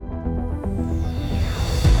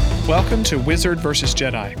Welcome to Wizard vs.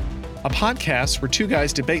 Jedi, a podcast where two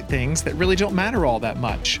guys debate things that really don't matter all that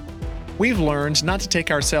much. We've learned not to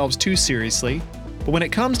take ourselves too seriously, but when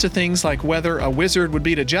it comes to things like whether a wizard would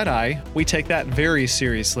beat a Jedi, we take that very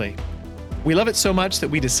seriously. We love it so much that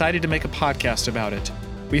we decided to make a podcast about it.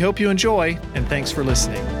 We hope you enjoy, and thanks for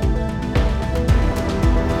listening.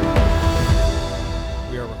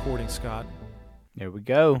 We are recording, Scott. There we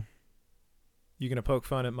go. You gonna poke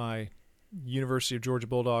fun at my University of Georgia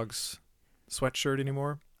Bulldogs sweatshirt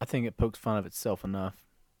anymore? I think it pokes fun of itself enough.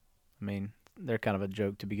 I mean, they're kind of a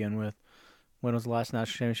joke to begin with. When was the last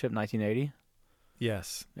national championship? 1980?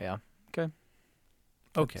 Yes. Yeah.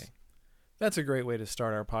 Okay. That's a great way to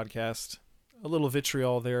start our podcast. A little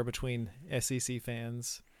vitriol there between SEC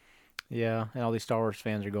fans. Yeah, and all these Star Wars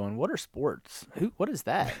fans are going, what are sports? What is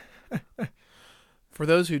that? For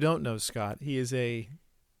those who don't know Scott, he is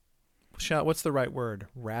what's the right word?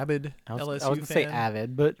 Rabid LSU I was fan? going to say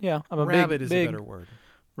avid, but yeah, I'm a rabid big is a better word.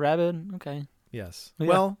 Rabid? Okay. Yes. Yeah.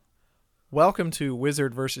 Well, welcome to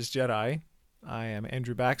Wizard vs. Jedi. I am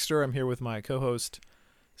Andrew Baxter. I'm here with my co-host,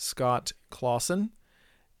 Scott Clausen,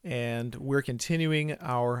 and we're continuing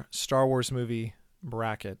our Star Wars movie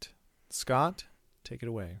bracket. Scott, take it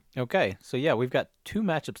away. Okay, so yeah, we've got two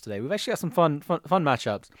matchups today. We've actually got some fun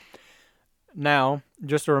matchups. Now,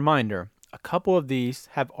 just a reminder, a couple of these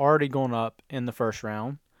have already gone up in the first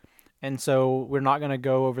round, and so we're not going to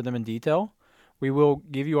go over them in detail. We will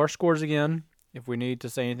give you our scores again. If we need to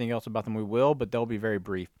say anything else about them, we will, but they'll be very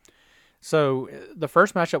brief. So the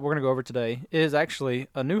first matchup we're going to go over today is actually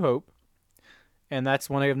A New Hope, and that's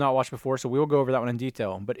one I have not watched before, so we will go over that one in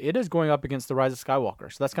detail. But it is going up against The Rise of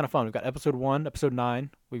Skywalker, so that's kind of fun. We've got Episode 1, Episode 9.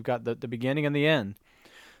 We've got the beginning and the end.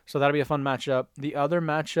 So that'll be a fun matchup. The other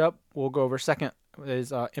matchup we'll go over second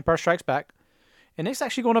is Empire Strikes Back, and it's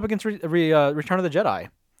actually going up against Return of the Jedi.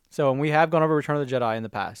 So and we have gone over Return of the Jedi in the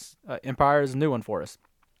past. Empire is a new one for us.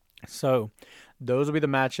 So those will be the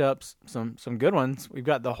matchups. Some good ones. We've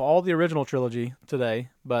got all the original trilogy today,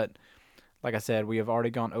 but like I said, we have already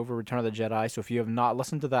gone over Return of the Jedi. So if you have not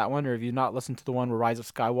listened to that one, or if you've not listened to the one with Rise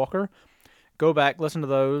of Skywalker, go back, listen to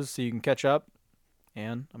those so you can catch up.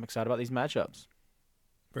 And I'm excited about these matchups.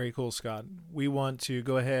 Very cool, Scott. We want to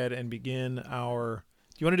go ahead and begin our...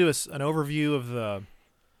 Do you want to do an overview of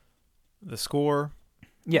the score?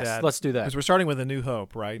 Yes, let's do that. Because we're starting with A New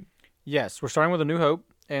Hope, right? Yes, we're starting with A New Hope.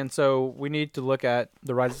 And so we need to look at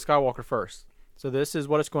The Rise of Skywalker first. So this is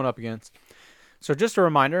what it's going up against. So just a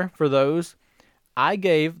reminder for those, I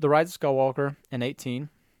gave The Rise of Skywalker an 18.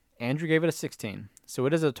 Andrew gave it a 16. So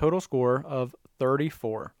it is a total score of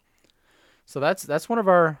 34. So that's one of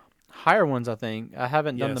our higher ones, I think. I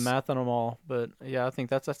haven't done the math on them all, but yeah, I think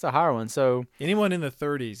that's a higher one. So anyone in the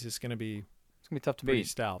 30s is going to be tough to pretty beat.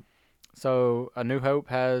 Stout. So A New Hope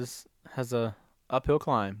has a uphill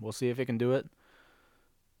climb. We'll see if it can do it.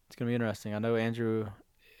 It's going to be interesting. I know, Andrew,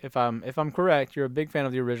 if I'm correct, you're a big fan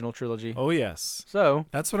of the original trilogy. Oh, yes. So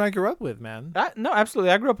that's what I grew up with, man. No,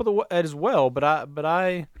 absolutely. I grew up with it as well, but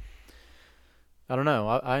I don't know.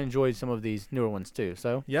 I enjoyed some of these newer ones too.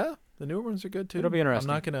 So yeah, the newer ones are good too. It'll be interesting.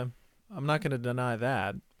 I'm not gonna deny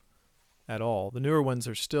that at all. The newer ones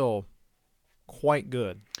are still quite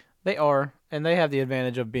good. They are, and they have the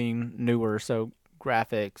advantage of being newer. So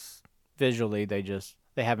graphics, visually, they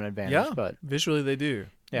have an advantage. Yeah, but visually they do.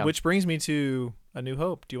 Yeah. Which brings me to A New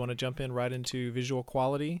Hope. Do you want to jump in right into visual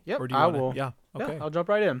quality? Yep, or do you will. Yeah, okay. Yeah, I'll jump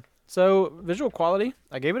right in. So visual quality,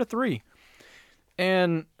 I gave it a 3.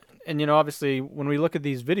 And you know, obviously, when we look at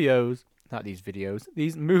these movies,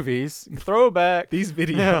 throwback. These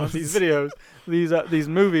videos. Yeah, these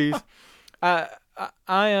movies, I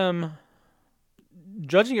am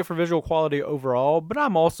judging it for visual quality overall, but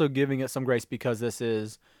I'm also giving it some grace because this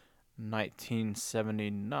is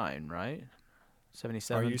 1979, right?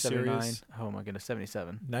 77, Are you 79. serious? Oh my goodness,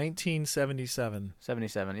 77. 1977.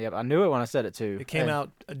 77. Yep, I knew it when I said it too. It came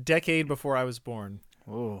out a decade before I was born.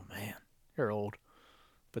 Oh man, you're old.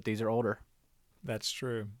 But these are older. That's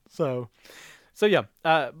true. So yeah.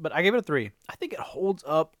 But I gave it a 3. I think it holds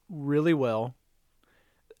up really well.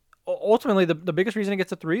 Ultimately, the biggest reason it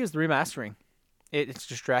gets a 3 is the remastering. It's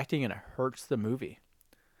distracting and it hurts the movie.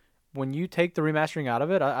 When you take the remastering out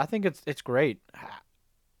of it, I think it's great.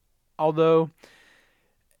 Although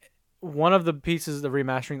one of the pieces of the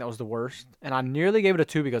remastering that was the worst, and I nearly gave it a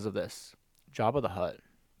 2 because of this, Jabba the Hutt.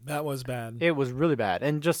 That was bad. It was really bad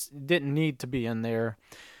and just didn't need to be in there.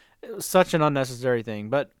 It was such an unnecessary thing,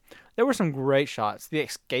 but there were some great shots. The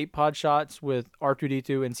escape pod shots with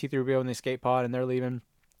R2-D2 and C-3PO in the escape pod, and they're leaving,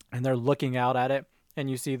 and they're looking out at it, and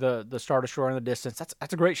you see the Star Destroyer in the distance.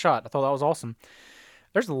 That's a great shot. I thought that was awesome.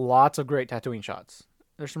 There's lots of great Tatooine shots.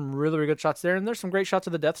 There's some really, really good shots there, and there's some great shots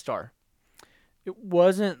of the Death Star. It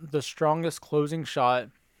wasn't the strongest closing shot,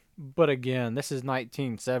 but again, this is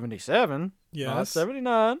 1977, not Yes.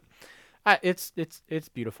 79. It's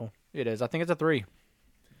beautiful. It is. I think it's a 3.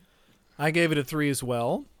 I gave it a 3 as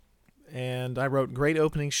well. And I wrote great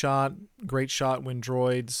opening shot, great shot when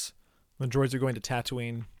droids are going to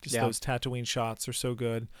Tatooine. Just Yeah. those Tatooine shots are so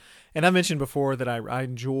good. And I mentioned before that I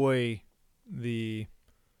enjoy the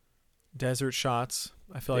desert shots.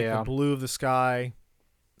 I feel like Yeah. the blue of the sky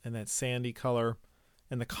and that sandy color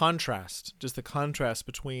and the contrast, just the contrast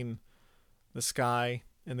between the sky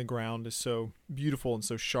and the ground is so beautiful and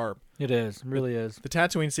so sharp. It is. It really is. The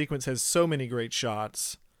Tatooine sequence has so many great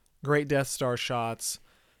shots, great Death Star shots.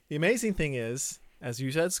 The amazing thing is, as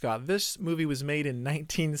you said, Scott, this movie was made in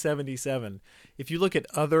 1977. If you look at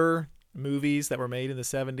other movies that were made in the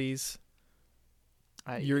 70s,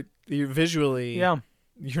 you're visually, Yeah.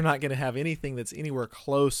 you're not going to have anything that's anywhere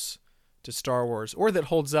close to Star Wars or that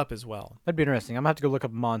holds up as well. That'd be interesting. I'm going to have to go look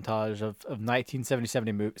up a montage of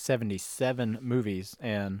 1977 movies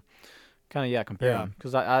and kind of, compare Yeah. them.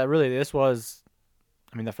 Because I really, this was,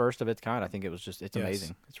 the first of its kind. I think it was it's Yes.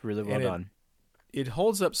 amazing. It's really well And done. It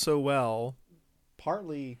holds up so well,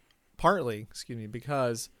 partly,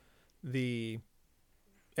 because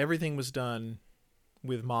everything was done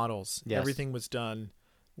with models. Yes. Everything was done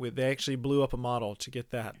with, they actually blew up a model to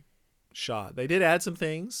get that shot. They did add some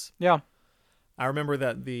things. Yeah. I remember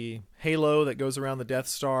that the halo that goes around the Death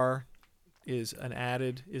Star is an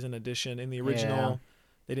addition in the original. Yeah.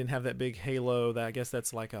 They didn't have that big halo. That I guess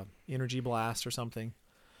that's like a energy blast or something.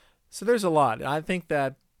 So there's a lot. I think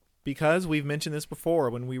that because we've mentioned this before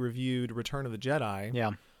when we reviewed Return of the Jedi,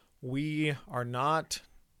 Yeah. we are not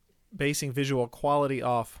basing visual quality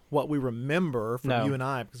off what we remember from No. you and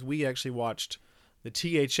I, because we actually watched the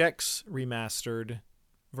THX remastered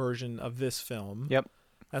version of this film. Yep.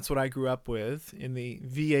 That's what I grew up with in the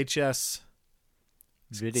VHS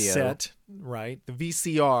Video. set, right? The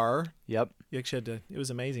VCR. Yep. You actually had to, it was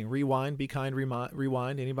amazing. Rewind, be kind,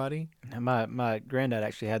 rewind. Anybody? And my granddad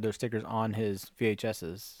actually had those stickers on his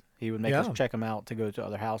VHSs. He would make us Yeah. check them out to go to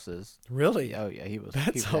other houses. Really? Oh yeah, he was.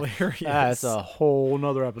 That's he was, hilarious. That's a whole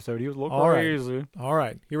nother episode. He was looking All right. crazy. All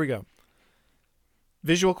right, here we go.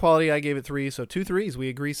 Visual quality, I gave it 3, so 2 3s. We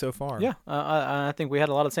agree so far. Yeah, I think we had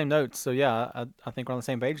a lot of the same notes. So yeah, I think we're on the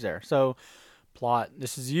same page there. So plot.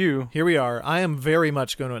 This is you. Here we are. I am very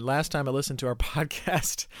much going to. Last time I listened to our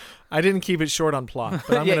podcast, I didn't keep it short on plot,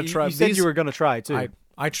 but I'm Yeah, going to try. You said you were going to try too.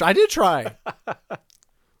 I did try.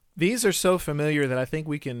 These are so familiar that I think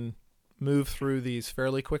we can move through these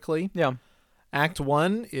fairly quickly. Yeah. Act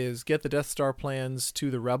 1 is get the Death Star plans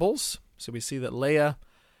to the rebels. So we see that Leia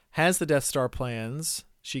has the Death Star plans.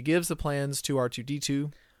 She gives the plans to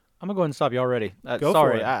R2-D2. I'm gonna go ahead and stop you already. Go for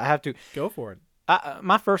sorry, it. I have to. Go for it.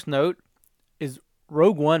 My first note is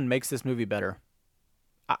Rogue One makes this movie better.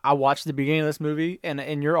 I watched the beginning of this movie,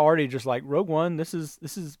 and you're already just like, Rogue One. This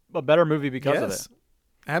is a better movie because of it.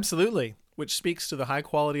 Absolutely. Which speaks to the high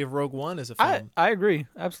quality of Rogue One as a film. I agree,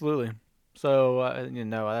 absolutely. So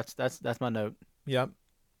that's my note. Yep.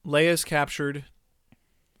 Leia's captured.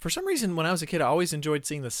 For some reason, when I was a kid, I always enjoyed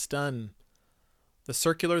seeing the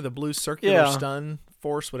blue circular stun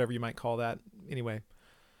force, whatever you might call that. Anyway,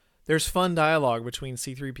 there's fun dialogue between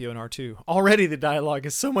C-3PO and R2. Already the dialogue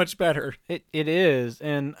is so much better. It is,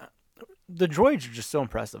 and the droids are just so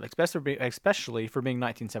impressive, especially for being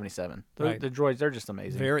 1977. Right. The droids, they're just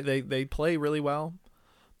amazing. They play really well.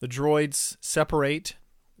 The droids separate,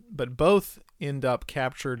 but both end up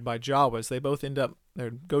captured by Jawas. They both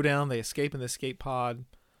go down, they escape in the escape pod,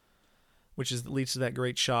 which leads to that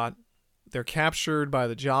great shot. They're captured by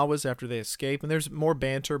the Jawas after they escape, and there's more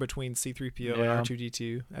banter between C-3PO and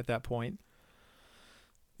R2-D2 at that point.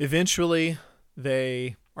 Eventually,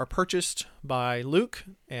 they are purchased by Luke,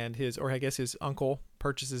 and his uncle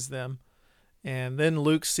purchases them. And then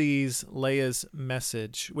Luke sees Leia's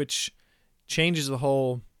message, which changes the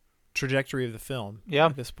whole trajectory of the film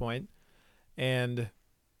at this point. And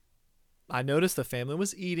I noticed the family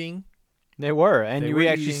was eating. They were, and They we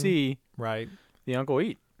were actually eating. see Right. the uncle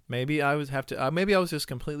eat. Maybe I was just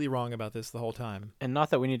completely wrong about this the whole time. And not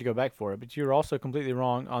that we need to go back for it, but you're also completely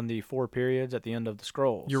wrong on the 4 periods at the end of the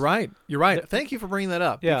scrolls. You're right. Thank you for bringing that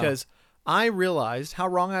up, because I realized how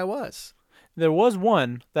wrong I was. There was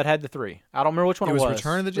one that had the 3. I don't remember which one it was. It was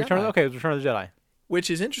Return of the Jedi. It was Return of the Jedi. Which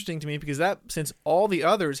is interesting to me because since all the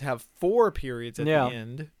others have 4 periods at the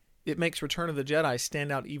end, it makes Return of the Jedi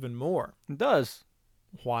stand out even more. It does.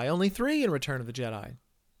 Why only 3 in Return of the Jedi?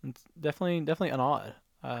 It's definitely an odd.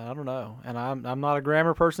 I don't know, and I'm not a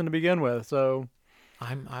grammar person to begin with, so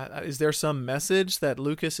Is there some message that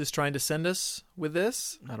Lucas is trying to send us with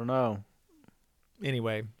this? I don't know.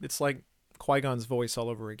 Anyway, it's like Qui-Gon's voice all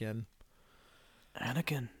over again.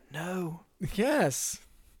 Anakin, no. Yes.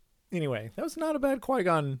 Anyway, that was not a bad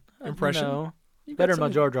Qui-Gon impression. No. You've Better got than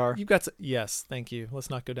my Jar Jar. You've got yes, thank you. Let's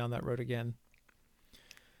not go down that road again.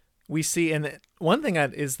 We see, and one thing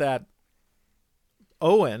is that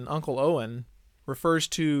Uncle Owen, refers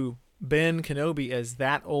to Ben Kenobi as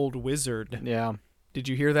that old wizard. Yeah. Did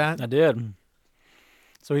you hear that? I did.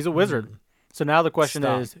 So he's a wizard. So now the question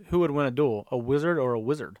Stop. is, who would win a duel, a wizard or a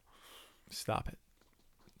wizard? Stop it.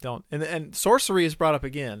 Don't. And sorcery is brought up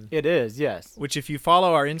again. It is, yes. Which, if you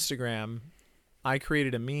follow our Instagram, I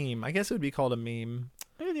created a meme. I guess it would be called a meme.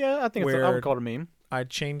 Yeah, I think I would call it a meme. I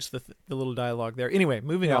changed the little dialogue there. Anyway,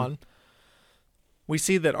 moving Yeah. on. We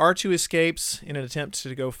see that R2 escapes in an attempt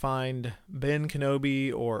to go find Ben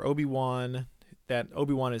Kenobi or Obi-Wan. That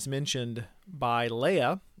Obi-Wan is mentioned by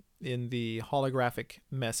Leia in the holographic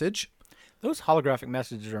message. Those holographic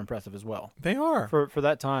messages are impressive as well. They are. For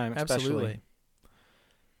that time, especially. Absolutely.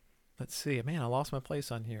 Let's see. Man, I lost my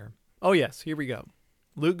place on here. Oh, yes. Here we go.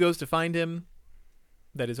 Luke goes to find him.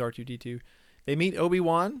 That is R2-D2. They meet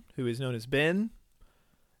Obi-Wan, who is known as Ben.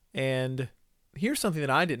 And here's something that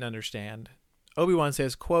I didn't understand. Obi-Wan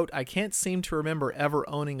says, quote, "I can't seem to remember ever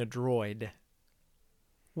owning a droid."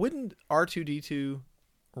 Wouldn't R2-D2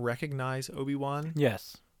 recognize Obi-Wan?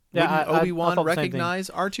 Yes. Wouldn't I Obi-Wan thought the same thing. recognize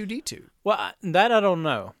R2-D2? Well, that I don't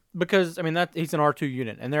know. Because, I mean, he's an R2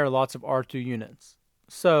 unit, and there are lots of R2 units.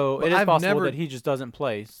 So But it is I've possible never- that he just doesn't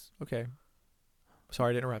place. Okay.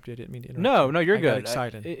 Sorry to interrupt you. I didn't mean to interrupt No, you. you're I got good.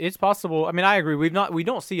 excited. It's possible. I mean, I agree. We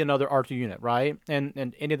don't see another R2 unit, right?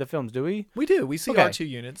 And any of the films, do we? We do. We see Okay. R2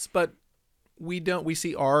 units, but we don't. We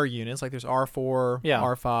see R units, like there's R4, Yeah.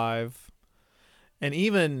 R5. And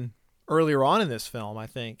even earlier on in this film, I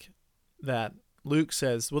think that Luke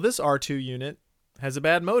says, well, this R2 unit has a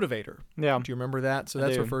bad motivator. Yeah. Do you remember that? So I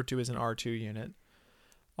that's do. referred to as an R2 unit.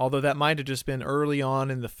 Although that might have just been early on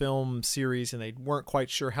in the film series and they weren't quite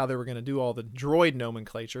sure how they were going to do all the droid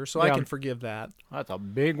nomenclature. So I Yeah. can forgive that. That's a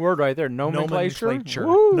big word right there. Nomenclature. Nomenclature.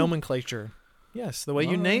 Woo! Nomenclature. Yes, the way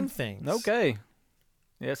you All name right. things. Okay.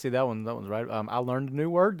 Yeah, see that one's right. I learned a new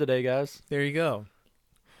word today, guys. There you go.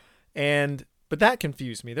 But that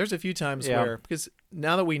confused me. There's a few times Yeah. where, because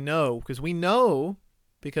now that we know, because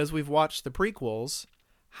we've watched the prequels,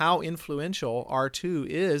 how influential R2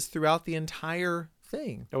 is throughout the entire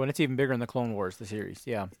thing. Oh, and it's even bigger in the Clone Wars, the series.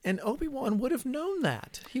 Yeah. And Obi-Wan would have known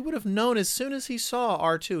that. He would have known as soon as he saw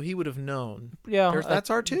R2, he would have known. Yeah. That's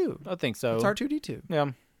R2. I think so. It's R2-D2.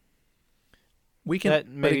 Yeah. We can,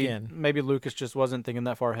 That but again, maybe Lucas just wasn't thinking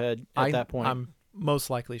that far ahead at that point. I'm most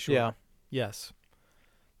likely sure. Yeah. Yes.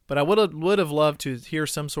 But I would have loved to hear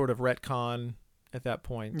some sort of retcon at that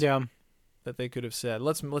point. Yeah. That they could have said.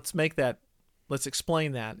 Let's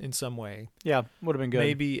explain that in some way. Yeah. Would have been good.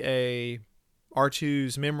 Maybe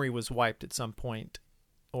R2's memory was wiped at some point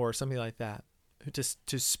or something like that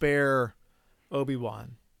to spare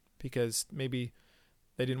Obi-Wan, because maybe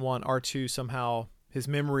they didn't want R2 somehow, his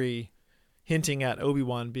memory hinting at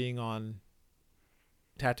Obi-Wan being on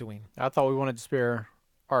Tatooine. I thought we wanted to spare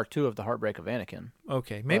R2 of the heartbreak of Anakin.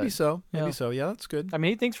 Okay, maybe But, so. Maybe yeah. so. Yeah, that's good. I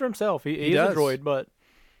mean, he thinks for himself. He is does. a droid, but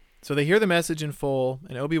So they hear the message in full,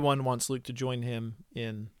 and Obi-Wan wants Luke to join him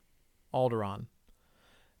in Alderaan.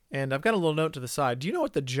 And I've got a little note to the side. Do you know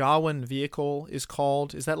what the Jawan vehicle is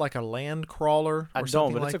called? Is that like a land crawler or I don't.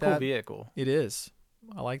 something But like it's a that? cool vehicle. It is.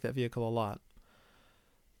 I like that vehicle a lot.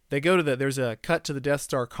 They go to there's a cut to the Death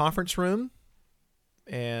Star conference room,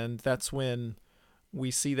 and that's when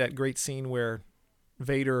we see that great scene where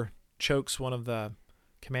Vader chokes one of the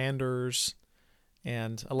commanders,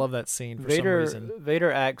 and I love that scene for some reason.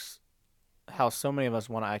 Vader acts how so many of us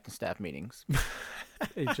want to act in staff meetings.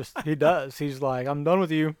 He does. He's like, I'm done with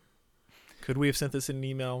you. Could we have sent this in an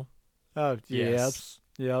email? Oh, Yes.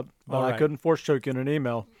 Yep. But All I right. couldn't force choke you in an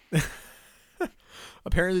email.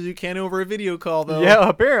 Apparently you can over a video call, though. Yeah,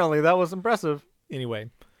 apparently. That was impressive. Anyway,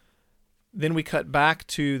 then we cut back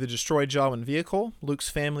to the destroyed Jawan vehicle. Luke's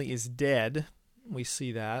family is dead. We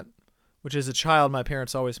see that. Which, as a child, my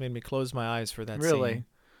parents always made me close my eyes for that Really? scene.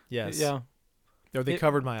 Yes. Yeah. Or they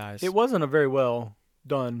covered my eyes. It wasn't a very well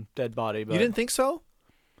done dead body, but You didn't think so?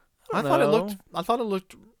 I thought don't I thought it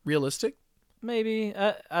looked realistic. maybe.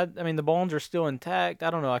 I mean, the bones are still intact. I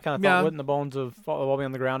don't know. I kind of Yeah. thought, wouldn't the bones have all be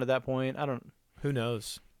on the ground at that point? I don't. Who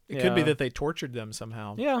knows? It could be Yeah. that they tortured them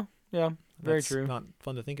somehow. Yeah. Very That's true. Not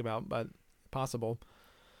fun to think about, but possible.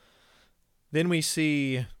 Then we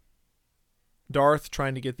see Darth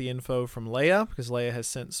trying to get the info from Leia, because Leia has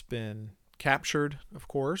since been captured, of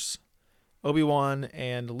course. Obi-Wan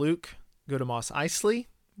and Luke go to Mos Eisley,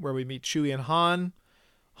 where we meet Chewie and Han.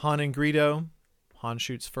 Han and Greedo. Han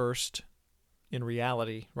shoots first in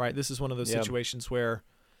reality, right? This is one of those situations where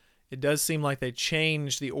it does seem like they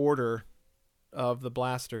changed the order of the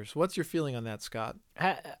blasters. What's your feeling on that, Scott?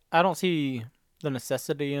 I don't see the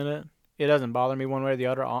necessity in it. It doesn't bother me one way or the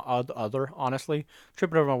other, honestly.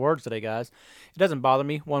 Tripping over my words today, guys. It doesn't bother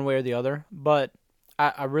me one way or the other, but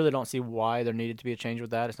I really don't see why there needed to be a change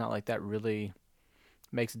with that. It's not like that really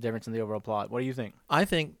makes a difference in the overall plot. What do you think? I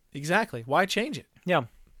think, exactly. Why change it? Yeah.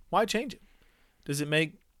 Why change it? Does it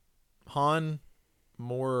make Han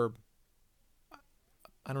more,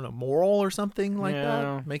 I don't know, moral or something like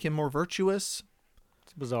that? Make him more virtuous?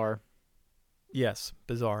 It's bizarre. Yes,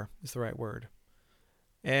 bizarre is the right word.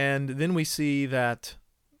 And then we see that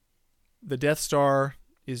the Death Star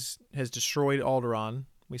has destroyed Alderaan.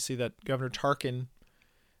 We see that Governor Tarkin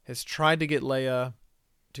has tried to get Leia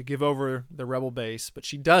to give over the rebel base, but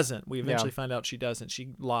she doesn't. We eventually find out she doesn't. She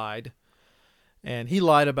lied. And he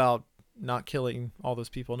lied about not killing all those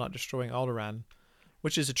people, not destroying Alderaan,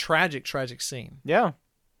 which is a tragic, tragic scene. Yeah.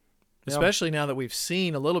 Especially now that we've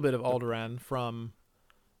seen a little bit of Alderaan from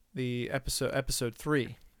the episode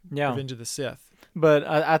 3, Revenge of the Sith. But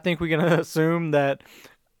I think we can assume that,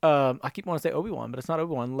 I keep wanting to say Obi-Wan, but it's not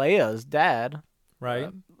Obi-Wan. Leia's dad, right?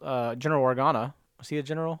 General Organa. Was he a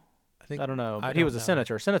general? I don't know. But he was a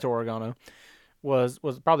senator. Senator Organa was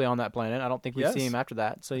probably on that planet. I don't think we see him after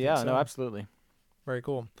that. So, no, absolutely. Very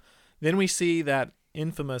cool. Then we see that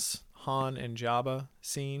infamous Han and Jabba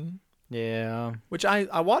scene. Yeah. Which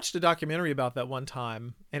I watched a documentary about that one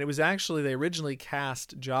time, and it was actually, they originally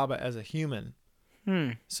cast Jabba as a human.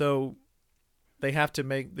 So they have to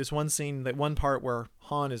make this one scene, that one part where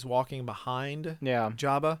Han is walking behind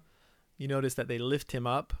Jabba. You notice that they lift him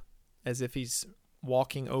up as if he's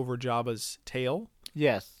walking over Jabba's tail.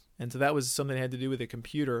 Yes. And so that was something they had to do with a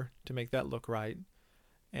computer to make that look right.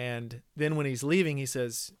 And then when he's leaving, he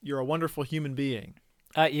says, "You're a wonderful human being."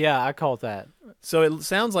 Yeah, I call it that. So it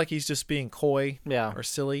sounds like he's just being coy or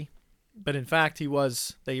silly. But in fact,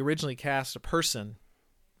 they originally cast a person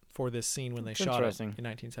for this scene when they shot it in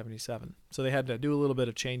 1977. So they had to do a little bit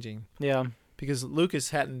of changing. Yeah. Because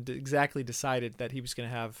Lucas hadn't exactly decided that he was going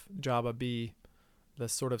to have Jabba be the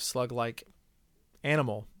sort of slug-like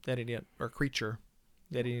animal or creature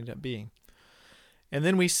that he ended up being. And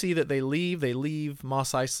then we see that they leave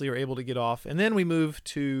Mos Eisley, are able to get off. And then we move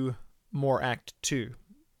to more Act 2,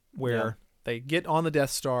 where they get on the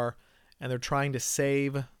Death Star and they're trying to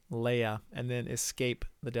save Leia and then escape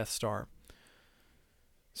the Death Star.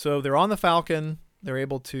 So they're on the Falcon. They're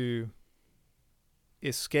able to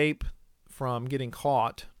escape from getting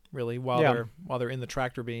caught, really, while they're in the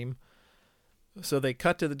tractor beam. So they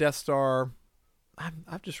cut to the Death Star.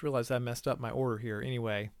 I've just realized I messed up my order here.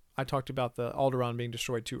 Anyway, I talked about the Alderaan being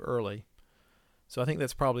destroyed too early. So I think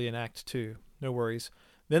that's probably in Act 2. No worries.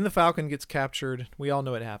 Then the Falcon gets captured. We all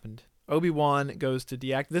know it happened. Obi-Wan goes to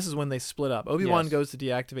deactivate. This is when they split up. Obi-Wan goes to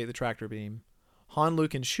deactivate the tractor beam. Han,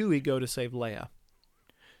 Luke, and Chewie go to save Leia.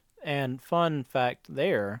 And fun fact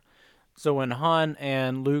there, so when Han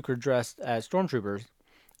and Luke are dressed as stormtroopers,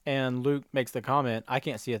 and Luke makes the comment, "I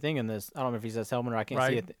can't see a thing in this." I don't know if he says helmet or "I can't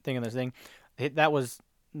see a thing in this thing." That was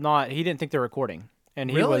not. He didn't think they were recording,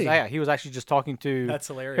 and he was actually just talking to That's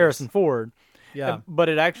hilarious. Harrison Ford. Yeah, but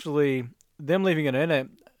it actually, them leaving it in it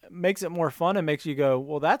makes it more fun and makes you go,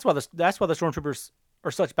 well, that's why the stormtroopers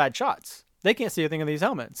are such bad shots. They can't see a thing in these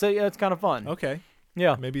helmets. So yeah, it's kind of fun. Okay.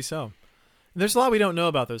 Yeah, maybe so. There's a lot we don't know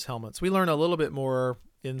about those helmets. We learn a little bit more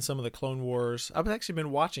in some of the Clone Wars. I've actually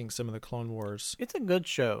been watching some of the Clone Wars. It's a good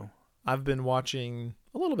show. I've been watching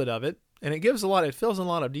a little bit of it, and it fills in a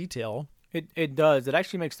lot of detail. It does. It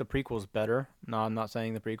actually makes the prequels better. No, I'm not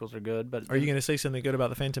saying the prequels are good, but... Are you going to say something good about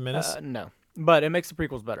The Phantom Menace? No, but it makes the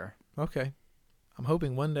prequels better. Okay. I'm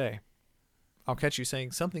hoping one day I'll catch you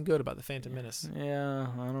saying something good about The Phantom Menace. Yeah,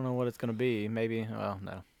 I don't know what it's going to be. Maybe, well,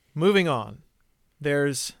 no. Moving on.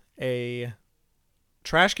 There's a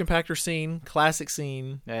trash compactor scene, classic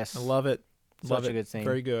scene. Yes. I love it. Such a good scene.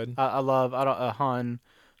 Very good.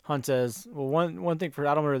 Han says, well, one thing I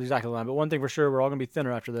don't remember the exact line, but one thing for sure, we're all going to be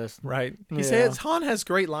thinner after this. Right. He says Han has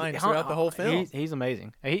great lines throughout the whole film. He's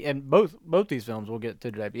amazing. And both these films we'll get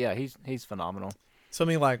to today, but yeah, he's phenomenal.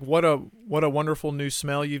 Something like, what a wonderful new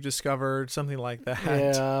smell you've discovered, something like that.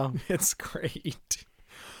 Yeah. It's great.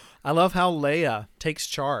 I love how Leia takes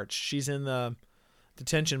charge. She's in the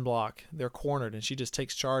detention block. They're cornered, and she just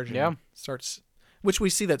takes charge and starts, which we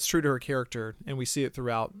see that's true to her character, and we see it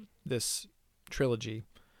throughout this trilogy.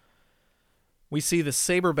 We see the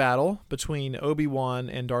saber battle between Obi-Wan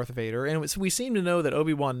and Darth Vader, and we seem to know that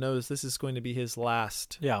Obi-Wan knows this is going to be his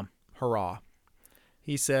last hurrah.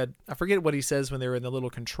 he said, I forget what he says when they were in the little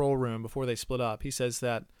control room before they split up. He says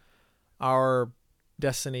that our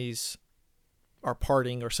destinies are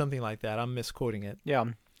parting or something like that. I'm misquoting it. Yeah.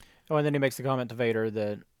 Oh, and then he makes the comment to Vader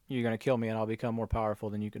that you're going to kill me and I'll become more powerful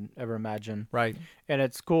than you can ever imagine. Right. And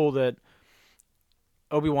it's cool that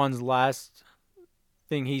Obi-Wan's last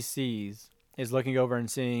thing he sees is looking over and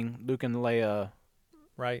seeing Luke and Leia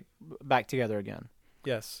Right. back together again.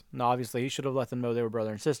 Yes. Now, obviously, he should have let them know they were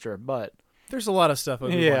brother and sister, but There's a lot of stuff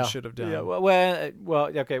Obi-Wan should have done. Yeah,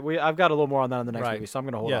 okay. I've got a little more on that in the next movie, so I'm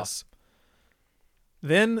going to hold off.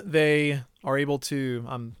 Then they are able to,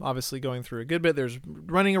 I'm obviously going through a good bit. There's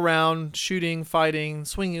running around, shooting, fighting,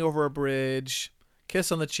 swinging over a bridge,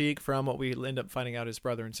 kiss on the cheek from what we end up finding out is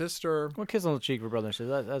brother and sister. Well, kiss on the cheek for brother and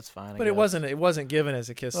sister, that's fine. But it wasn't given as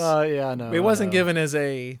a kiss. Yeah, I know. It wasn't given as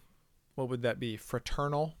a, what would that be?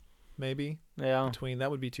 Fraternal, maybe? Yeah. Between,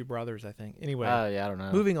 that would be two brothers, I think. Anyway. Yeah, I don't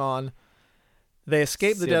know. Moving on. They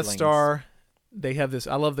escape the Death Star. They have this,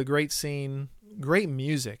 I love the great scene, great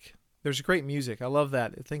music. There's great music. I love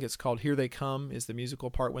that. I think it's called Here They Come is the musical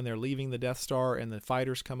part when they're leaving the Death Star and the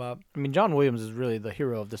fighters come up. I mean, John Williams is really the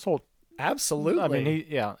hero of this whole. Absolutely. I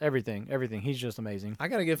mean, everything. He's just amazing. I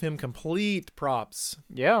got to give him complete props.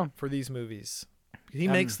 Yeah. For these movies. He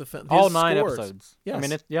makes the film. All 9 episodes. Yes. I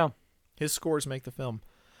mean, his scores make the film.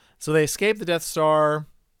 So they escape the Death Star,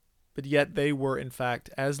 but yet they were, in fact,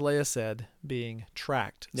 as Leia said, being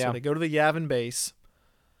tracked. Yeah. So they go to the Yavin base.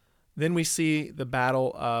 Then we see the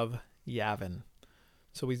Battle of Yavin.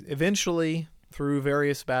 So we eventually, through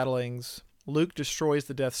various battlings, Luke destroys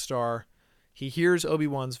the Death Star. He hears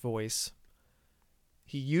Obi-Wan's voice.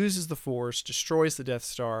 He uses the Force, destroys the Death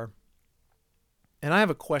Star. And I have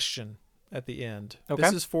a question at the end. Okay.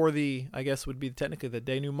 This is for the, I guess would be technically the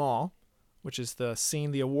denouement, which is the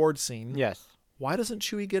scene, the award scene. Yes. Why doesn't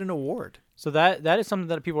Chewie get an award? So that is something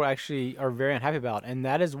that people actually are very unhappy about. And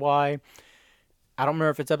that is why, I don't remember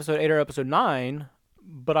if it's episode 8 or episode 9,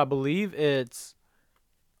 but I believe it's,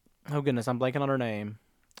 oh goodness, I'm blanking on her name.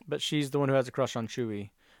 But she's the one who has a crush on Chewie.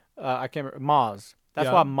 I can't remember. Maz. That's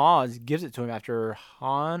why Maz gives it to him after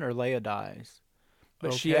Han or Leia dies.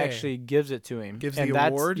 But she actually gives it to him. Gives the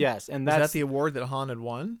award? Yes. And is that the award that Han had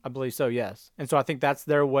won? I believe so, yes. And so I think that's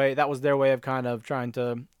their way. That was their way of kind of trying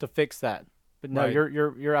to fix that. But no, Right.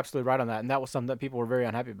 you're absolutely right on that. And that was something that people were very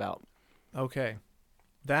unhappy about. Okay.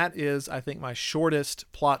 That is, I think, my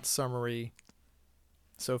shortest plot summary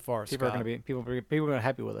so far, People Scott. are going to be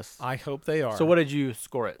happy with us. I hope they are. So what did you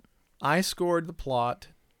score it? I scored the plot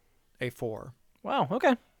a 4. Wow,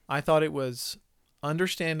 okay. I thought it was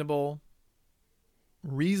understandable,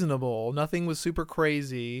 reasonable. Nothing was super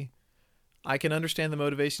crazy. I can understand the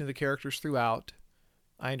motivation of the characters throughout.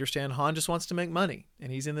 I understand Han just wants to make money,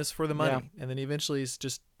 and he's in this for the money. And then eventually he's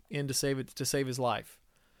just in to save his life.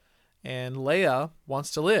 And Leia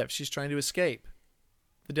wants to live. She's trying to escape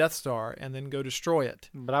the Death Star and then go destroy it.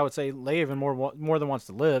 But I would say Leia even more than wants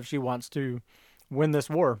to live. She wants to win this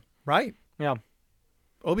war. Right. Yeah.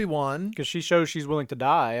 Obi-Wan. Because she shows she's willing to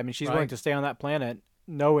die. I mean, she's willing to stay on that planet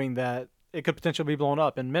knowing that it could potentially be blown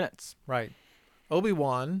up in minutes. Right.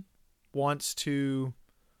 Obi-Wan wants to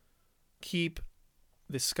keep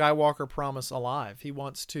the Skywalker promise alive. He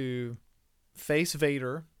wants to face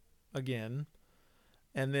Vader again.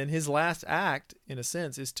 And then his last act, in a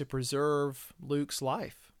sense, is to preserve Luke's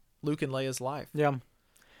life. Luke and Leia's life. Yeah.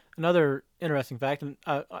 Another interesting fact, and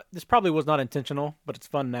this probably was not intentional, but it's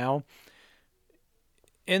fun now.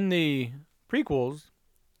 In the prequels,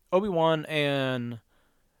 Obi-Wan and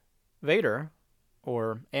Vader,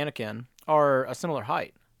 or Anakin, are a similar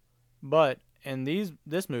height. But in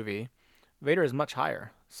this movie, Vader is much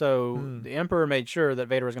higher. So the Emperor made sure that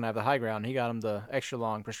Vader was going to have the high ground. He got him the extra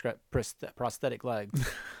long prosthetic legs.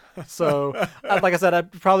 So, like I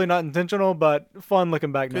said, probably not intentional, but fun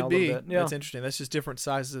looking back now a little bit. Yeah. That's interesting. That's just different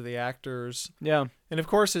sizes of the actors. Yeah. And of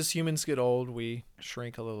course, as humans get old, we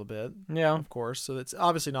shrink a little bit. Yeah. Of course. So it's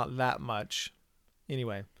obviously not that much.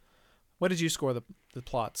 Anyway, what did you score the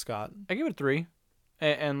plot, Scott? I give it a 3.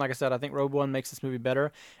 And like I said, I think Rogue One makes this movie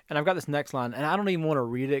better. And I've got this next line, and I don't even want to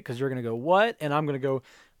read it because you're going to go, what? And I'm going to go,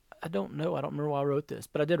 I don't know. I don't remember why I wrote this,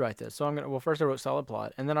 but I did write this. So first I wrote solid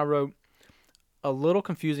plot, and then I wrote a little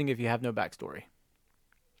confusing if you have no backstory.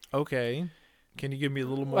 Okay. Can you give me a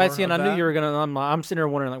little more? Well, see, and I knew you were going to, I'm sitting here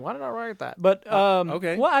wondering, like, why did I write that? But,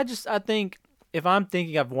 okay. Well, I think if I'm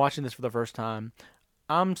thinking of watching this for the first time,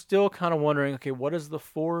 I'm still kind of wondering, okay, what is the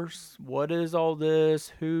Force? What is all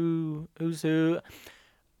this? Who's who?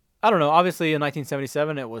 I don't know. Obviously, in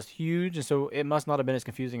 1977, it was huge, and so it must not have been as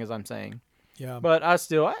confusing as I'm saying. Yeah. But I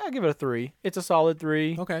give it a 3. It's a solid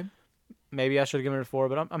 3. Okay. Maybe I should have given it a 4,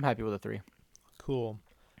 but I'm happy with a 3. Cool.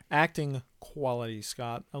 Acting quality,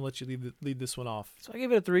 Scott. I'll let you lead this one off. So I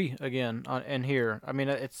give it a 3 again in here. I mean,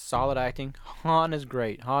 it's solid acting. Han is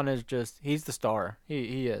great. Han is he's the star.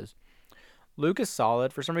 He is. Luke is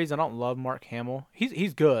solid. For some reason, I don't love Mark Hamill.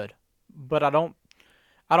 He's good, but I don't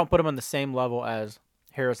put him on the same level as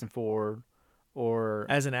Harrison Ford or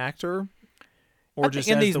As an actor, or just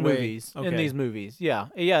in as these the way- movies. Okay. In these movies, yeah,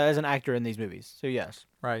 as an actor in these movies. So yes,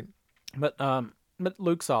 Right. but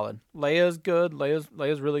Luke's solid. Leia's good.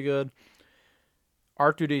 Leia's really good.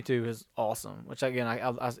 R2D2 is awesome. Which again,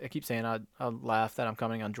 I keep saying I laugh that I'm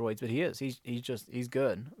commenting on droids, but he is. He's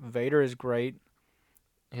good. Vader is great.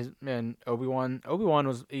 And Obi-Wan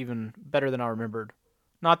was even better than I remembered.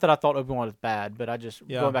 Not that I thought Obi-Wan was bad, but I just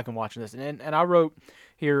going back and watching this, and I wrote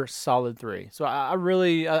here solid 3. So I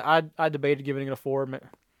really debated giving it a 4,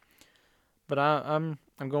 but I'm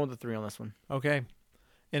going with the 3 on this one. Okay.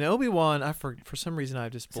 In Obi-Wan, for some reason I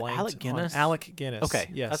just blanked. Alec Guinness? On Alec Guinness. Okay,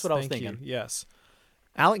 Yes, that's what I was thank thinking. You. Yes.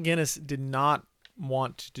 Alec Guinness did not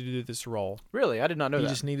want to do this role. Really, I did not know He that.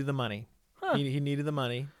 just needed the money. Huh. He needed the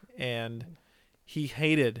money, and he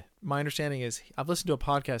hated. My understanding is, I've listened to a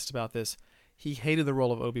podcast about this. He hated the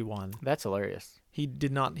role of Obi-Wan. That's hilarious. He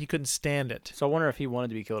couldn't stand it. So I wonder if he wanted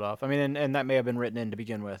to be killed off. I mean, and that may have been written in to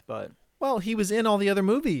begin with, but Well, he was in all the other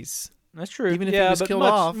movies. that's true. Even if he yeah, was but killed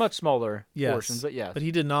much, off. much smaller Yes. portions, but yeah, But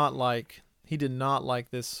he did not like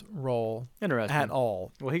this role interesting. at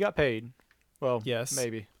all. Well, he got paid. Well, Yes.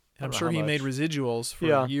 maybe. I I'm don't know sure how he made much. residuals for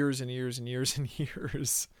Yeah. years and years and years and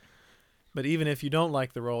years. But even if you don't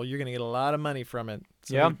like the role, you're going to get a lot of money from it.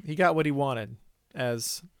 So Yeah. he got what he wanted,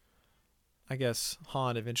 as I guess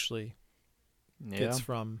Han eventually Yeah. gets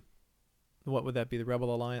from, what would that be, the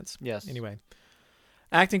Rebel Alliance? Yes. Anyway.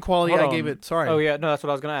 Acting quality, Hold I gave on. it, sorry. Oh yeah, no, that's what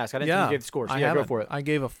I was going to ask. I didn't think you gave the scores. I Yeah, go haven't. for it. I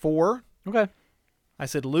gave a 4. Okay. I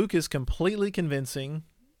said Luke is completely convincing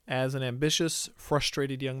as an ambitious,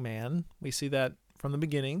 frustrated young man. We see that from the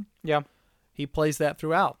beginning. Yeah. He plays that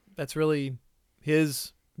throughout. That's really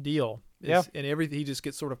his deal. Yeah. And everything, he just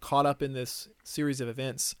gets sort of caught up in this series of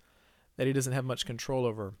events that he doesn't have much control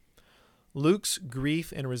over. Luke's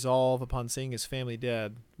grief and resolve upon seeing his family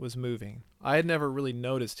dead was moving. I had never really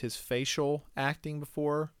noticed his facial acting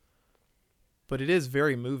before, but it is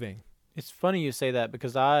very moving. It's funny you say that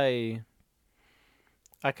because I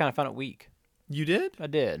kind of found it weak. You did? I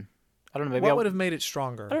did. I don't know. Maybe What would have made it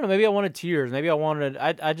stronger? I don't know. Maybe I wanted tears. Maybe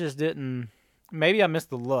I just didn't. Maybe I missed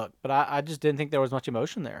the look, but I just didn't think there was much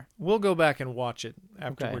emotion there. We'll go back and watch it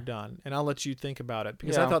after Okay. we're done, and I'll let you think about it,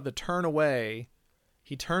 because Yeah. I thought the turn away,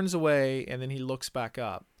 he turns away and then he looks back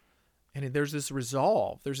up, and there's this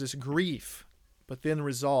resolve, there's this grief, but then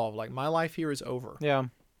resolve, like my life here is over. Yeah.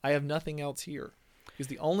 I have nothing else here, because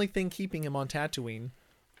the only thing keeping him on Tatooine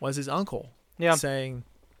was his uncle Yeah. saying,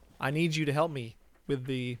 "I need you to help me with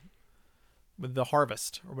the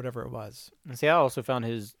harvest," or whatever it was. And see, I also found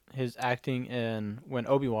his acting in when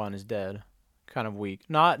Obi-Wan is dead kind of weak.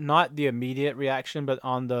 Not the immediate reaction, but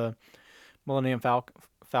on the Millennium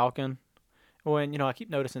Falcon. When I keep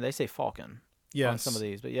noticing they say Falcon on Yes, some of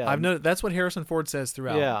these, but yeah, I've noticed that's what Harrison Ford says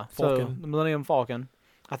throughout. Yeah, so Falcon. the Millennium Falcon.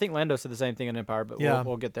 I think Lando said the same thing in Empire, but Yeah.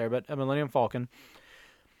 we'll get there. But a Millennium Falcon.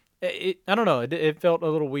 I don't know. It felt a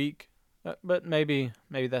little weak, but maybe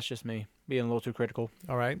that's just me being a little too critical.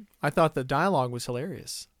 All right. I thought the dialogue was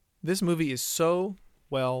hilarious. This movie is so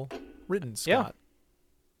well written, Scott.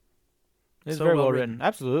 It's So very well well written.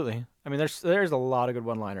 Absolutely. I mean, there's a lot of good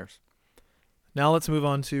one-liners. Now let's move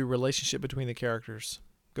on to relationship between the characters.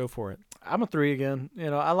 Go for it. I'm a 3 again.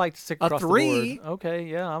 I like to stick A across 3? the board. Okay,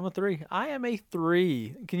 yeah, I'm a 3. I am a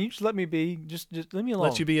 3. Can you just let me be? Just leave me alone.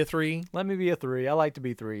 Let you be a 3. Let me be a 3. I like to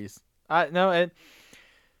be 3s.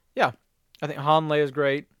 Yeah. I think Han Leia is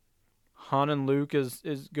great. Han and Luke is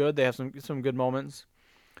good. They have some good moments.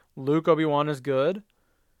 Luke Obi-Wan is good.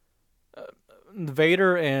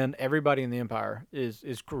 Vader and everybody in the Empire is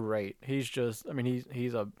great. He's just, I mean,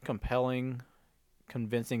 he's a compelling,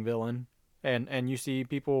 convincing villain, and you see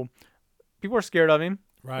people are scared of him.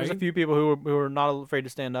 Right. There's a few people who are not afraid to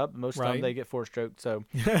stand up. Most of Right. them they get force choked. So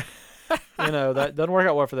that doesn't work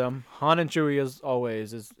out well for them. Han and Chewie is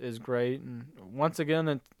always is great, and once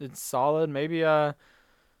again it's solid. Maybe again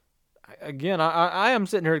I am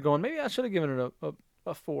sitting here going maybe I should have given it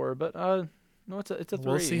a 4, but no, it's a 3.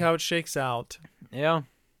 We'll see how it shakes out. Yeah.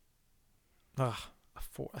 Ugh,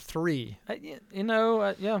 a 3.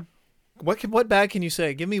 Yeah. What bad can you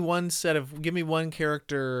say? Give me one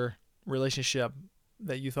character relationship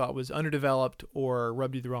that you thought was underdeveloped or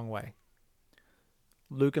rubbed you the wrong way.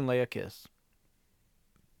 Luke and Leia kiss.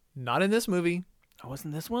 Not in this movie. Oh,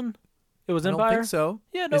 wasn't this one? It was I Empire. don't think so.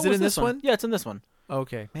 Yeah, no, Is it was in this one? Yeah, it's in this one.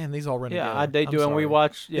 Okay, man, these all run Yeah, together. they I'm do, and we sorry.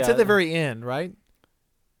 watch. Yeah, It's at the very end, right?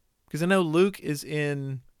 Because I know Luke is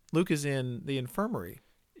in the infirmary.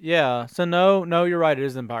 Yeah. So no, you're right. It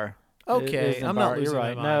is Empire. Okay, It is I'm not Empire. losing You're my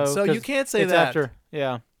right. mind. No, So you 'cause can't say it's that. after.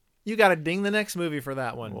 Yeah. You got to ding the next movie for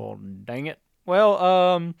that one. Well, dang it.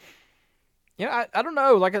 Well, yeah, I don't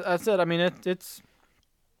know. Like I said, I mean, it's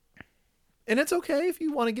And it's okay if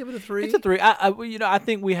you want to give it a 3. it's a 3. I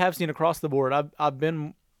think we have seen across the board. I've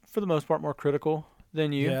been for the most part more critical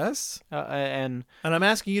than you. Yes. And I'm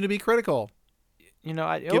asking you to be critical. give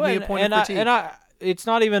Give me a point of critique. It's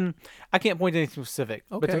not even. I can't point to anything specific.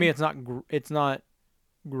 But to Okay. me, it's not. It's not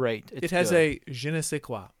great. It's It has good. a je ne sais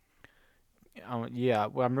quoi. Yeah.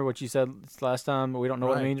 Well, I remember what you said last time, but we don't know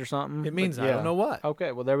what it Right. means or something. It means But I yeah. don't know what.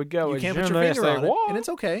 Okay. Well, there we go. You It's can't put je your ne finger sais on it, quoi. and it's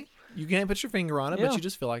okay. You can't put your finger on it, Yeah. but you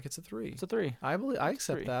just feel like it's a 3. It's a 3. I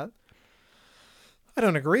accept 3. that. I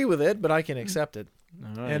don't agree with it, but I can accept it.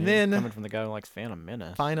 And then- coming from the guy who likes Phantom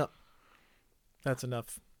Menace. That's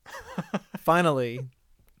enough. Finally,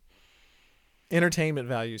 entertainment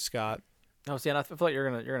value, Scott. Oh, see, and I feel like you're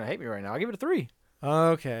gonna hate me right now. I give it a 3.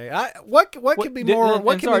 Okay. What could be more?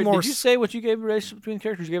 What and could sorry, be more? Did you say what you gave the relationship between the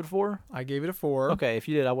characters? You gave it a 4. I gave it a 4. Okay, if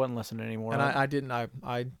you did, I wouldn't listen anymore. And I didn't.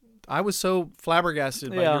 I was so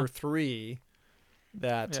flabbergasted by Yeah. your 3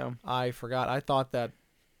 that Yeah. I forgot. I thought that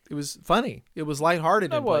it was funny. It was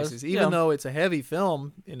lighthearted It in was, places, even yeah. though it's a heavy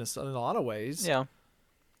film in a lot of ways. Yeah.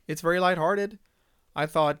 It's very lighthearted. I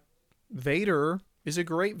thought Vader is a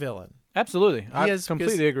great villain. Absolutely. I has-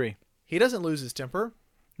 completely agree. He doesn't lose his temper.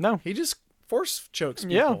 No. He just force chokes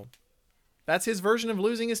people. Yeah. That's his version of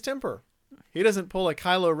losing his temper. He doesn't pull a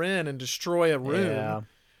Kylo Ren and destroy a room. Yeah.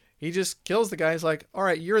 He just kills the guy. He's like, all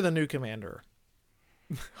right, you're the new commander.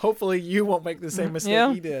 Hopefully you won't make the same mistake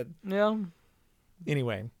Yeah. he did. Yeah.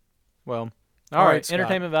 Anyway. Well. All All right, right. Scott.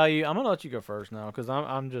 Entertainment value. I'm gonna let you go first now because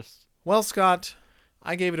I'm just. Well, Scott,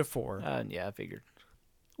 I gave it a 4. Yeah, I figured.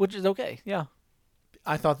 Which is okay. Yeah.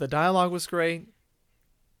 I thought the dialogue was great.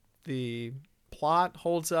 The plot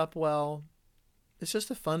holds up well. It's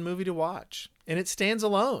just a fun movie to watch. And it stands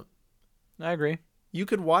alone. I agree. You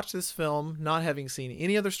could watch this film not having seen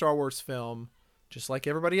any other Star Wars film, just like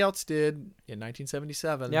everybody else did in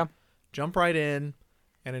 1977. Yeah. Jump right in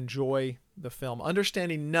and enjoy the film.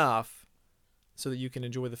 Understand enough so that you can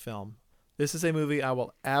enjoy the film. This is a movie I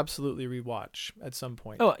will absolutely rewatch at some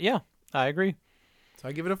point. Oh yeah, I agree. So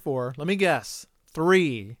I give it a 4. Let me guess.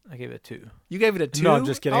 3. I gave it a 2. You gave it a 2? No, I'm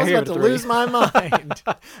just kidding. I was I gave about it to a 3. lose my mind.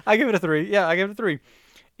 I give it a 3. Yeah, I give it a 3.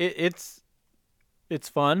 It's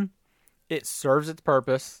fun. It serves its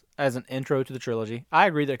purpose as an intro to the trilogy. I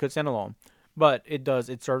agree that it could stand alone, but it does.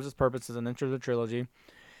 It serves its purpose as an intro to the trilogy.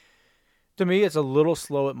 To me, it's a little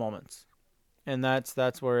slow at moments, and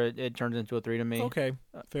that's where it turns into a 3 to me. Okay,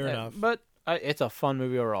 fair enough. But it's a fun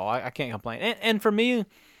movie overall. I can't complain. And for me,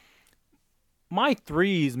 my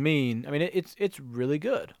 3s mean. I mean, it's really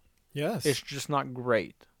good. Yes. It's just not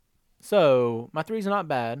great. So my 3s are not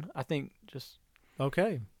bad. I think just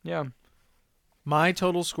Okay. yeah. My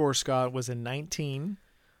total score, Scott, was a 19.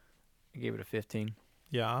 I gave it a 15.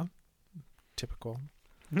 Yeah. Typical.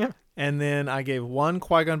 Yeah. And then I gave 1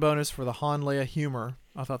 Qui-Gon bonus for the Han Leia humor.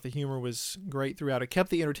 I thought the humor was great throughout. It kept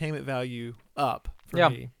the entertainment value up for Yeah.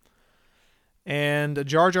 me. And a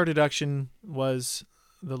Jar Jar deduction was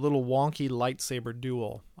the little wonky lightsaber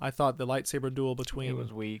duel. I thought the lightsaber duel between It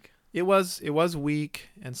was weak. It was weak,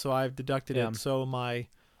 and so I've deducted Yeah. it. So my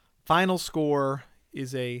final score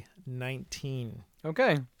is a 19.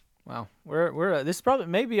 Okay. Wow. We're this is probably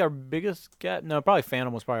maybe our biggest gap. No, probably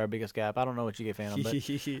Phantom was probably our biggest gap. I don't know what you gave Phantom,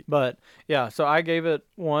 but yeah. So I gave it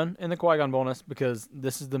 1 in the Qui-Gon bonus because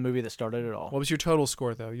this is the movie that started it all. What was your total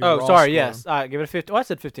score, though? Your Oh, raw sorry. score. Yes, I gave it a 15. Oh, I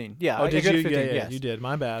said 15. Yeah. Oh, I did gave you? it 15. Yeah, yes. you did.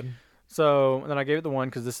 My bad. So then I gave it the 1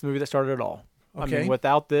 because this is the movie that started it all. Okay. I mean,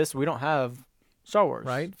 without this, we don't have Star Wars.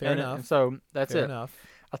 Right, fair enough. And so that's Fair it. enough.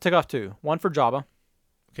 I took off 2. 1 for Jabba.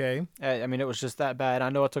 Okay. I mean, it was just that bad. I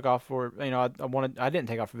know I took off for, I didn't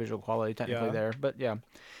take off for visual quality technically Yeah. there, but yeah.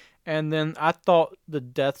 And then I thought the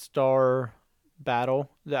Death Star battle,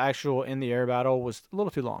 the actual in the air battle, was a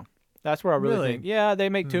little too long. That's where I really think, yeah, they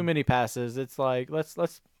make too many passes. It's like let's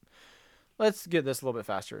get this a little bit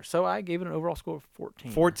faster. So I gave it an overall score of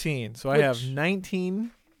 14. 14. So I have Which-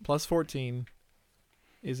 19 plus 14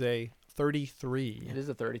 is a 33. It is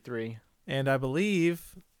a 33. And I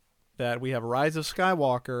believe that we have Rise of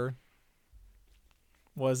Skywalker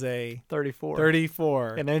was a 34.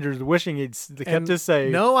 34. And Andrew's wishing he'd kept And his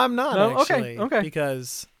save. No, I'm not No? Okay, actually. okay.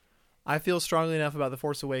 Because I feel strongly enough about The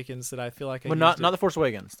Force Awakens that I feel like I But used not it. The Force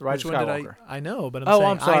Awakens. The Rise Which of one did Skywalker. I know, but I'm Oh,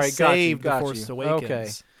 saying I'm sorry. I Got you, saved got The Force you. Awakens. Okay.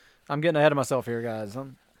 I'm getting ahead of myself here, guys.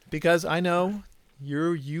 Because I know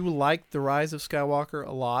you like The Rise of Skywalker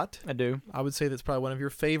a lot. I do. I would say that's probably one of your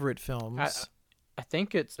favorite films. I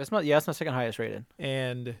think it's my second highest rated.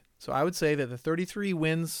 And so I would say that the 33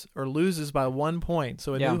 wins or loses by 1 point.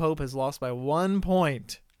 So A New Hope has lost by 1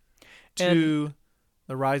 point to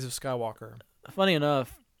The Rise of Skywalker. Funny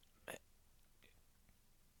enough,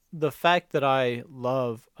 the fact that I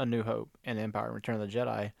love A New Hope and Empire and Return of the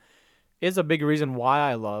Jedi is a big reason why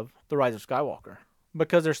I love The Rise of Skywalker.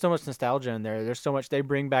 Because there's so much nostalgia in there. There's so much, they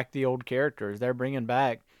bring back the old characters. They're bringing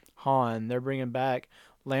back Han. They're bringing back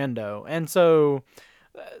Lando. And so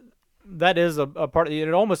that is a part of it.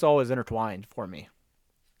 It almost always intertwined for me.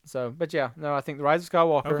 So, but yeah, no, I think The Rise of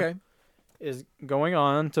Skywalker is going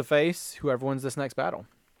on to face whoever wins this next battle.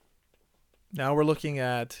 Now we're looking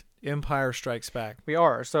at Empire Strikes Back. We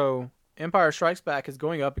are. So Empire Strikes Back is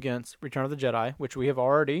going up against Return of the Jedi, which we have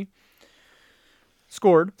already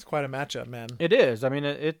scored. It's quite a matchup, man. It is. I mean,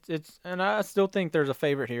 it's, and I still think there's a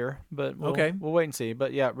favorite here, but we'll wait and see.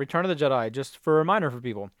 But yeah, Return of the Jedi. Just for a reminder for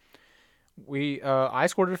people, I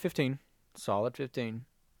scored it a 15, solid 15.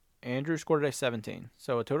 Andrew scored it a 17,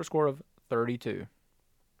 so a total score of 32.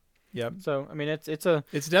 Yep. So I mean, it's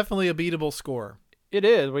definitely a beatable score. It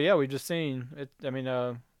is. Well, yeah, we've just seen it. I mean,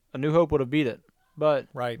 A New Hope would have beat it, but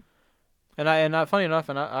right. And I funny enough,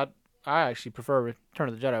 and I actually prefer Return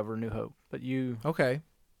of the Jedi over A New Hope. But you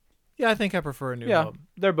Yeah, I think I prefer A New Hope.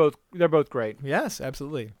 They're both great. Yes,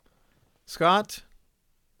 absolutely. Scott,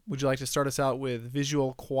 would you like to start us out with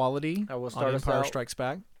visual quality? I will start on us Empire out Strikes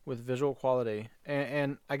Back with visual quality,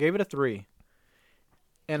 and I gave it a 3.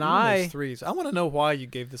 And those threes. I want to know why you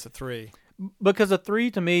gave this a 3. Because a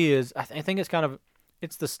 3 to me is, I think it's kind of,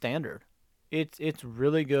 it's the standard. It's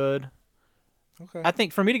really good. Okay. I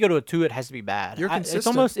think for me to go to a 2, it has to be bad. You're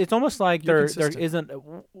consistent. It's almost like there isn't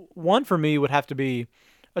one for me would have to be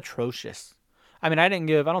atrocious. I mean, I don't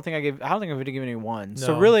think I didn't give any 1. No,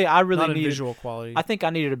 so really, I really needed visual quality. I think I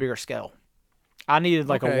needed a bigger scale. I needed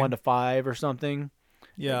like a 1 to 5 or something.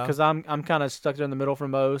 Yeah. Because I'm kind of stuck there in the middle for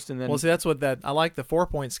most, and then see, that's what I like the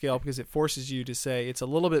 4-point scale because it forces you to say it's a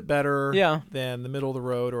little bit better than the middle of the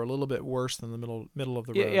road or a little bit worse than the middle of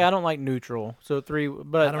the road. Yeah, I don't like neutral. So 3,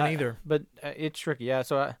 but I don't either. But it's tricky. Yeah,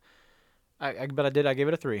 so I gave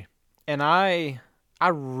it a 3, and I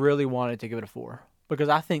really wanted to give it a 4 because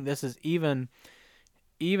I think this is even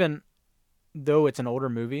though it's an older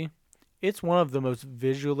movie, it's one of the most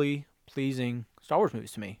visually pleasing Star Wars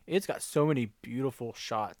movies to me. It's got so many beautiful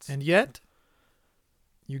shots. And yet,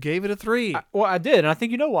 you gave it a 3. I did, and I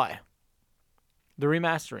think you know why. The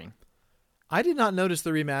remastering. I did not notice the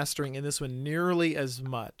remastering in this one nearly as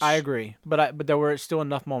much. I agree, but there were still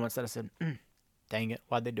enough moments that I said, dang it,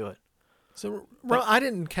 why'd they do it? So, I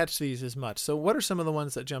didn't catch these as much. So what are some of the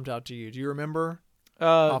ones that jumped out to you? Do you remember?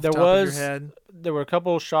 There were a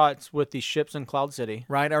couple of shots with the ships in Cloud City.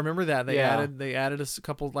 Right, I remember that. They added a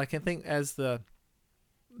couple, like I think as the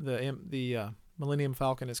Millennium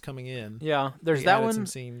Falcon is coming in. Yeah, there's that one. Some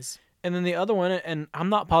scenes. And then the other one, and I'm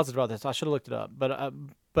not positive about this. I should have looked it up, but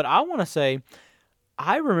I want to say,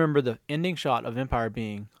 I remember the ending shot of Empire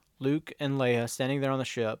being Luke and Leia standing there on the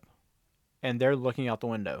ship, and they're looking out the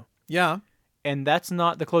window. Yeah, and that's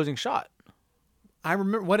not the closing shot. I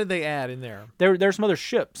remember. What did they add in there? There's some other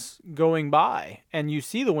ships going by, and you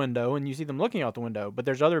see the window, and you see them looking out the window, but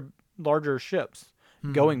there's other larger ships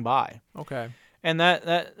going by. Okay. And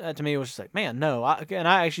that to me was just like, man, no. I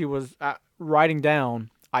actually was writing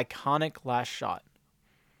down iconic last shot.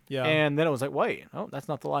 Yeah. And then it was like, wait, that's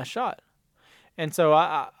not the last shot. And so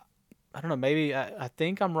I don't know, maybe I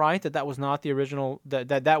think I'm right that was not the original,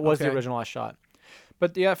 that was the original last shot.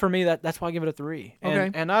 But yeah, for me, that's why I give it a 3.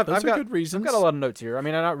 And I've got good reasons. I've got a lot of notes here. I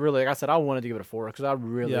mean, I not really, like I said, I wanted to give it a 4 because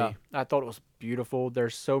I thought it was beautiful.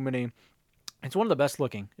 There's so many. It's one of the best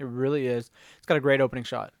looking. It really is. It's got a great opening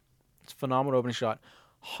shot. It's a phenomenal opening shot.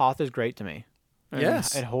 Hoth is great to me.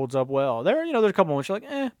 Yes. It holds up well. There's a couple moments you're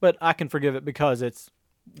like, but I can forgive it because it's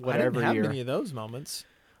whatever I didn't have year. many of those moments.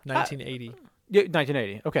 1980.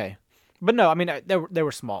 1980. Okay. But no, I mean, they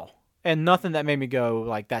were small. And nothing that made me go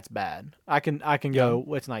like that's bad. I can go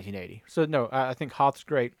it's 1980. So no, I think Hoth's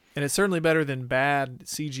great, and it's certainly better than bad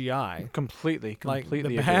CGI. Completely like the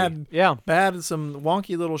agree. bad some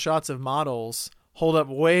wonky little shots of models hold up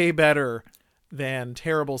way better than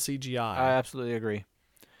terrible CGI. I absolutely agree.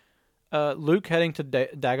 Luke heading to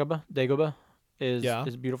Dagobah is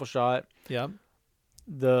a beautiful shot. Yeah.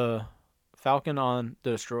 The Falcon on the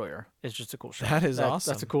destroyer is just a cool shot. That's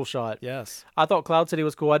awesome. That's a cool shot. Yes. I thought Cloud City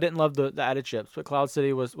was cool. I didn't love the added ships, but Cloud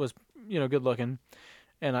City was good looking.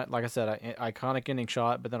 And like I said, iconic ending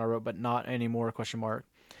shot, but then I wrote, but not anymore, ?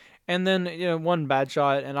 And then, one bad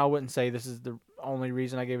shot, and I wouldn't say this is the only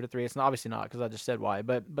reason I gave it a 3. It's obviously not because I just said why.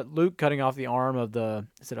 But Luke cutting off the arm of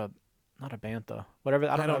is it a not a bantha. Whatever.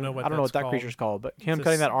 I don't know what I don't know that's what that called. creature's called, but him It's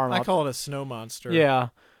cutting that arm I off. call it a snow monster. Yeah.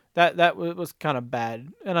 That was kind of bad.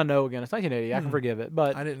 And I know, again, it's 1980. I can forgive it,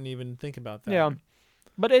 but I didn't even think about that. yeah.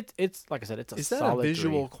 But it's like I said, it's a Is that solid a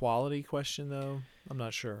visual 3. quality question though? I'm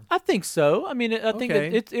not sure. I think so. I mean, I think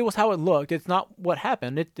Okay. it was how it looked. It's not what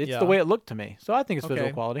happened. It's Yeah. the way it looked to me. So I think it's visual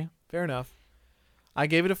Okay. quality. Fair enough. I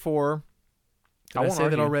gave it a 4. Did I I won't say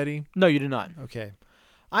that argue. already? No, you did not. Okay.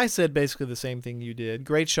 I said basically the same thing you did.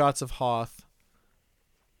 Great shots of Hoth.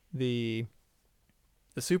 The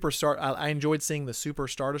Super Star. I enjoyed seeing the Super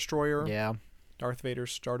Star Destroyer. Yeah. Darth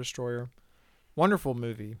Vader's Star Destroyer. Wonderful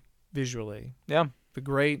movie visually. Yeah.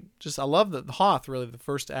 I love the Hoth. Really, the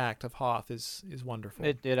first act of Hoth is wonderful.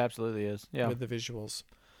 It absolutely is. Yeah. With the visuals.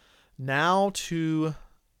 Now to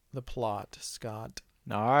the plot, Scott.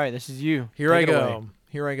 All right, this is you. Here I Take it go. away.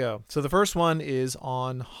 Here I go. So the first one is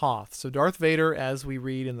on Hoth. So Darth Vader, as we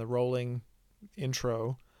read in the rolling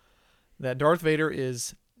intro, that Darth Vader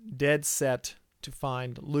is dead set to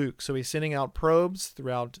find Luke. So he's sending out probes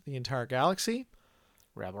throughout the entire galaxy.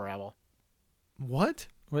 Rabble. What?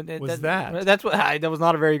 What was that? That's what. That was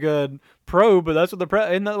not a very good probe, but that's what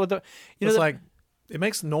isn't that what the you know It's the- like, it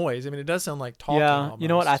makes noise. I mean, it does sound like talking. Yeah, you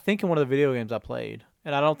know what? I almost. think in one of the video games I played,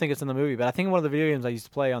 and I don't think it's in the movie, but I think in one of the video games I used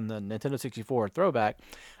to play on the Nintendo 64 throwback,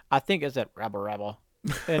 I think it's that rabble.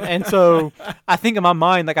 and so I think in my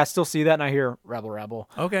mind, like I still see that and I hear rabble.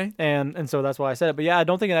 Okay. And so that's why I said it. But yeah, I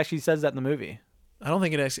don't think it actually says that in the movie. I don't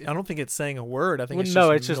think it's saying a word. I think Well, it's no,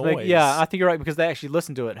 just it's just noise. yeah, I think you're right because they actually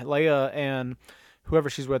listen to it. Leia and whoever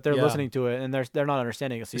she's with, they're Yeah. listening to it and they're not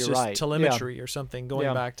understanding it. So It's you're just right. telemetry or something going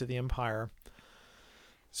Yeah. back to the Empire.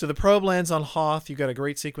 So the probe lands on Hoth. You got a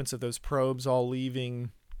great sequence of those probes all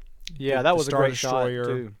leaving. Yeah, the- that the was a Star great Destroyer. shot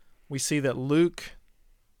too. We see that Luke,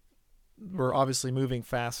 we're obviously moving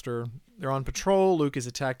faster. They're on patrol. Luke is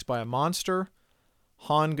attacked by a monster.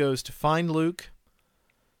 Han goes to find Luke.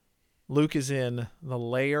 Luke is in the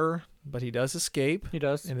lair, but he does escape. He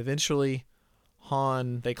does. And eventually,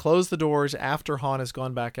 they close the doors after Han has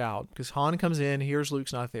gone back out. Because Han comes in, hears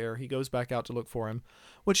Luke's not there. He goes back out to look for him,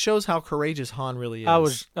 which shows how courageous Han really is. I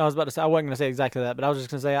was about to say I wasn't gonna say exactly that, but I was just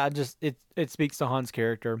gonna say it speaks to Han's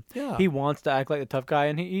character. Yeah. He wants to act like the tough guy,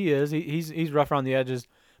 and he is. He's rough around the edges,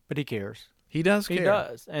 but he cares. He does He care.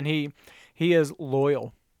 does, and he is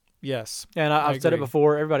loyal. Yes. And I I've said it agree.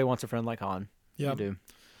 before. Everybody wants a friend like Han. Yeah. You do.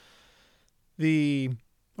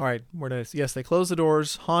 All right, yes, they close the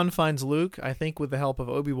doors. Han finds Luke, I think with the help of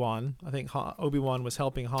Obi-Wan. I think Obi-Wan was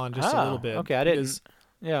helping Han just a little bit. Okay, I didn't. because-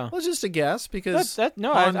 Yeah. Well, it's just a guess because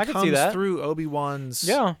No, Han I can comes see that. through Obi-Wan's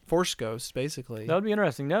Yeah. Force Ghost, basically. That would be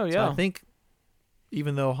interesting. No, So yeah. I think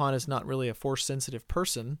even though Han is not really a Force-sensitive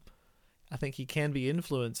person, I think he can be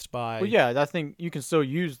influenced by... Well, yeah, I think you can still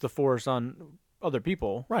use the Force on other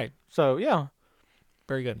people. Right. So yeah.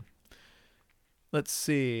 Very good. Let's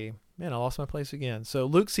see. Man, I lost my place again. So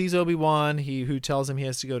Luke sees Obi-Wan, who tells him he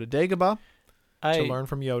has to go to Dagobah to learn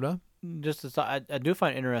from Yoda. I do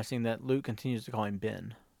find it interesting that Luke continues to call him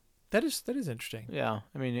Ben. That is interesting. Yeah,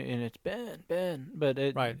 I mean, and it's Ben, but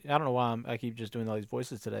Right. I don't know why I keep just doing all these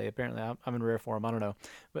voices today. Apparently, I'm in rare form. I don't know,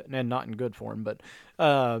 and not in good form. But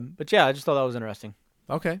yeah, I just thought that was interesting.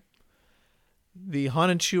 Okay. The Han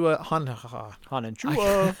and Chewie... Han and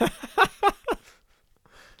Chewie.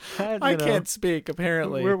 I can't speak,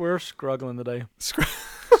 apparently. We're struggling today. Scr-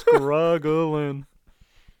 Struggling.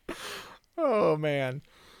 Oh, man.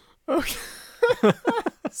 Okay.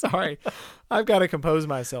 Sorry. I've got to compose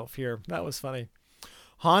myself here. That was funny.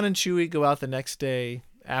 Han and Chewie go out the next day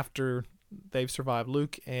after they've survived.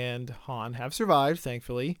 Luke and Han have survived,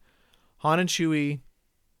 thankfully. Han and Chewie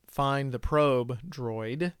find the probe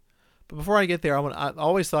droid. But before I get there, I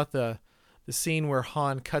always thought the scene where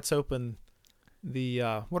Han cuts open the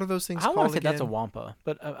what are those things I called want to say again? that's a Wampa,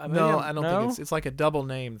 but No, I don't think it's it's like a double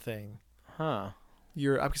name thing. huh.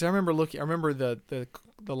 Because I remember the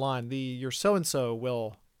line, your so and so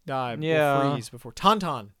will die, Yeah. will freeze before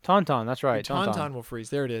Tauntaun. Tauntaun, that's right. Tauntaun will freeze.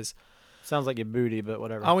 There it is. Sounds like your booty, but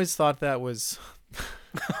whatever. I always thought that was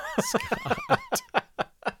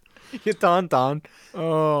Your Tauntaun.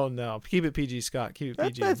 oh no. Keep it PG, Scott. Keep it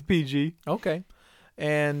PG. That's PG. Okay.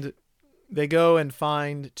 And they go and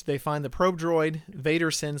find the probe droid. Vader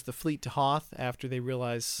sends the fleet to Hoth after they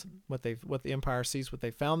realize what the Empire sees what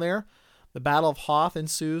they found there. The Battle of Hoth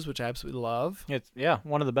ensues, which I absolutely love. It's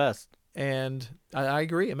one of the best. And I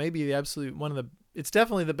agree. It may be the absolute it's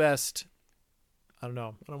definitely the best. I don't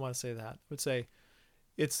know. I don't want to say that. I would say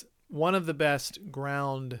it's one of the best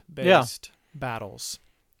ground-based battles.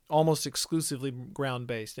 Almost exclusively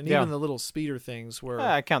ground-based. And even the little speeder things were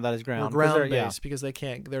I count that as ground. ground-based because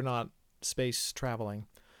they're not space traveling.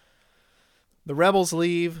 The rebels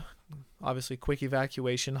leave, obviously quick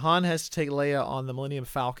evacuation. Han has to take Leia on the Millennium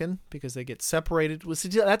Falcon because they get separated.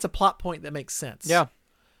 That's a plot point that makes sense. Yeah.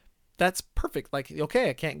 That's perfect. Like, okay,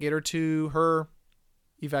 I can't get her to her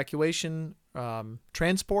evacuation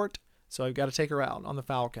transport, so I've got to take her out on the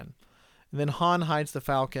Falcon. And then Han hides the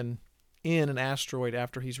Falcon in an asteroid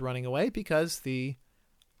after he's running away because the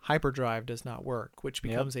hyperdrive does not work, which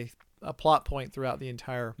becomes a plot point throughout the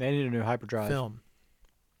entire They need a new hyperdrive. film.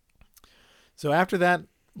 So after that,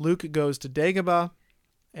 Luke goes to Dagobah,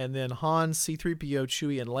 and then Han, C-3PO,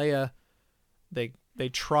 Chewie, and Leia, they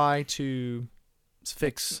try to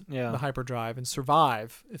fix the hyperdrive and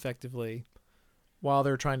survive effectively while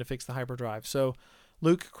they're trying to fix the hyperdrive. So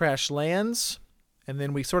Luke crash lands, and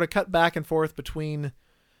then we sort of cut back and forth between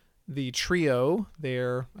the trio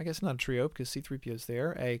there. I guess not a trio because C-3PO is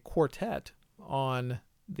there. A quartet on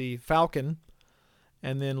the Falcon,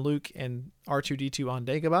 and then Luke and R2-D2 on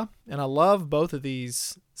Dagobah. And I love both of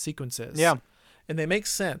these sequences. Yeah. And they make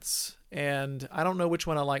sense. And I don't know which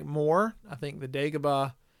one I like more. I think the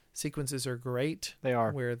Dagobah sequences are great. They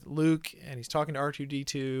are. Where Luke, and he's talking to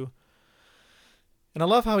R2-D2. And I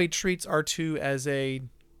love how he treats R2 as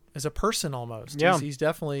a person almost. Yeah. He's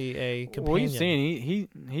definitely a companion. Well, you've seen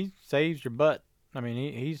he saves your butt. I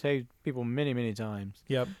mean, he saved people many, many times.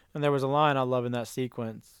 Yep. And there was a line I love in that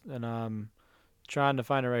sequence, and I'm trying to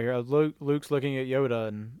find it right here. Luke's looking at Yoda,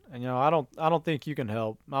 and I don't think you can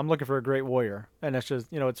help. I'm looking for a great warrior, and it's just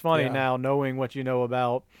it's funny now knowing what you know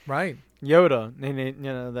about Yoda,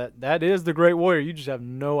 and that is the great warrior. You just have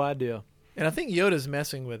no idea. And I think Yoda's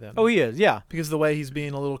messing with him. Oh, he is, yeah. Because of the way he's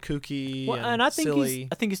being a little kooky and I think silly.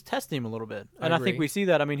 I think he's testing him a little bit. I And agree. I think we see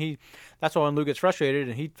that. I mean, that's why when Luke gets frustrated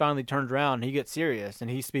and he finally turns around and he gets serious and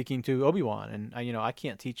he's speaking to Obi-Wan. And, I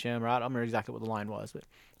can't teach him, right? I don't remember exactly what the line was, but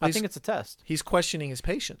I think it's a test. He's questioning his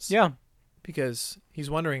patience. Yeah. Because he's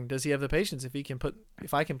wondering, does he have the patience if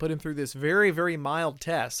I can put him through this very, very mild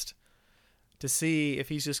test to see if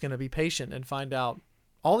he's just going to be patient and find out.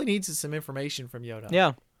 All he needs is some information from Yoda.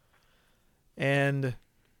 Yeah. And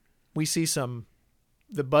we see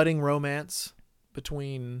the budding romance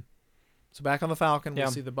between. So back on the Falcon, we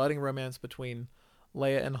see the budding romance between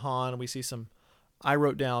Leia and Han. We see some, I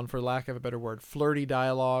wrote down, for lack of a better word, flirty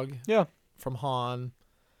dialogue from Han.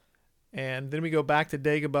 And then we go back to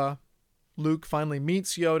Dagobah. Luke finally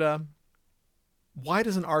meets Yoda. Why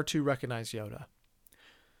doesn't R2 recognize Yoda?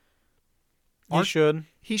 He should.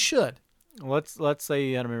 He should. Let's say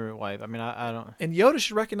he had a married wife. I mean, I don't. And Yoda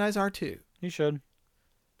should recognize R2. He should.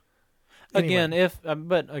 Anyway. Again,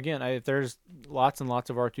 if there's lots and lots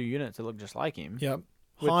of R2 units that look just like him, Yep.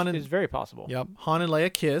 which is very possible. Yep. Han and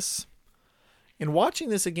Leia kiss. And watching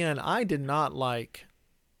this again, I did not like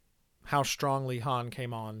how strongly Han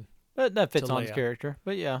came on. That fits to Han's Leia. character,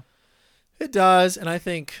 but yeah. It does, and I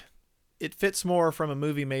think it fits more from a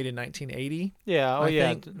movie made in 1980. Yeah, I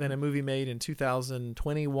think, than a movie made in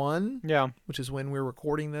 2021. Yeah. Which is when we're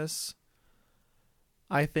recording this.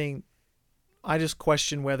 I just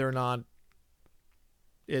question whether or not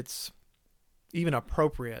it's even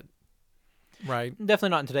appropriate, right? Definitely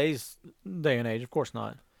not in today's day and age. Of course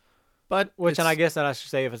not. But and I guess that I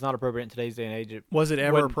should say, if it's not appropriate in today's day and age, was it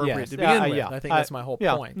ever appropriate to begin with? Yeah. I think that's my whole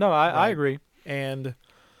point. No, I right? agree.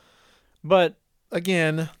 But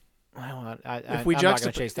again, well, if we I'm not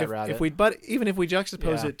gonna chase that rabbit. Even if we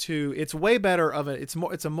juxtapose it to, it's way better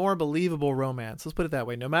it's a more believable romance. Let's put it that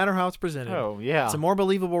way. No matter how it's presented. Oh yeah. It's a more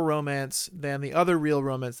believable romance than the other real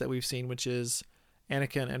romance that we've seen, which is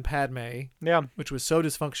Anakin and Padme. Yeah. Which was so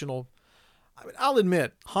dysfunctional. I mean, I'll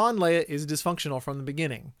admit, Han Leia is dysfunctional from the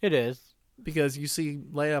beginning. It is. Because you see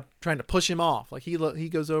Leia trying to push him off. Like he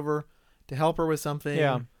goes over to help her with something.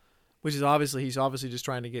 Yeah. Which is he's obviously just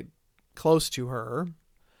trying to get close to her.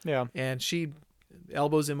 Yeah. And she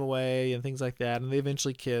elbows him away and things like that, and they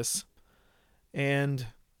eventually kiss. And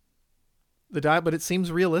but it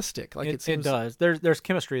seems realistic. Like it seems, it does. There's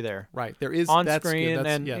chemistry there. Right. There is on that's screen, good.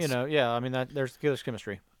 That's, and yes. I mean there's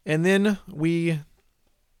chemistry. And then we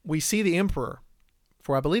see the Emperor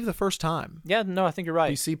for, I believe, the first time. Yeah, no, I think you're right.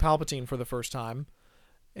 We see Palpatine for the first time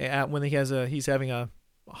when he's having a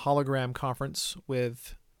hologram conference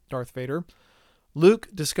with Darth Vader. Luke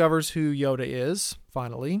discovers who Yoda is,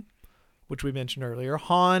 finally, which we mentioned earlier.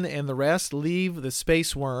 Han and the rest leave the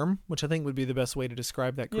space worm, which I think would be the best way to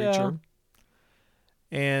describe that creature.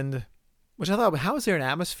 Yeah. And which I thought, how is there an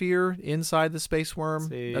atmosphere inside the space worm?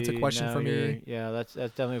 That's a question for me. Yeah, that's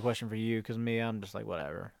definitely a question for you, because me, I'm just like,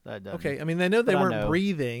 whatever. Okay, I mean, they know they weren't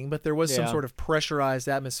breathing, but there was some sort of pressurized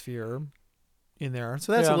atmosphere in there.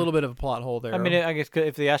 So that's a little bit of a plot hole there. I mean, I guess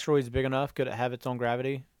if the asteroid's big enough, could it have its own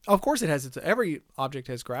gravity? Of course, it has. Every object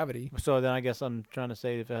has gravity. So then I guess I'm trying to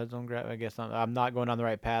say if it has own gravity, I guess I'm not going down the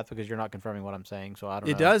right path because you're not confirming what I'm saying. So I don't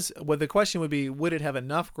know. It does. Well, the question would be, would it have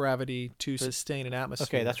enough gravity to sustain an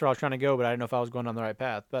atmosphere? Okay, that's where I was trying to go, but I didn't know if I was going down the right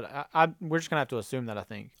path. But we're just going to have to assume that, I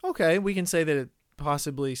think. Okay, we can say that it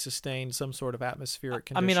possibly sustained some sort of atmospheric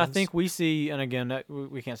conditions. I mean, I think we see, and again,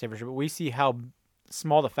 we can't say for sure, but we see how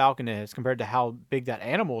small the falcon is compared to how big that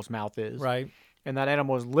animal's mouth is. Right. And that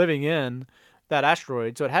animal is living in that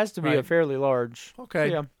asteroid, so it has to be a fairly large.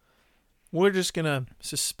 Okay. Yeah. We're just going to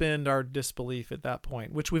suspend our disbelief at that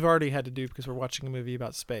point, which we've already had to do because we're watching a movie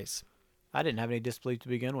about space. I didn't have any disbelief to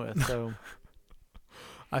begin with, so.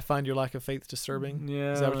 I find your lack of faith disturbing.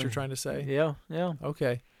 Yeah. Is that what you're trying to say? Yeah, yeah.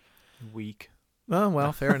 Okay. Weak. Oh,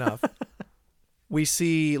 well, fair enough. We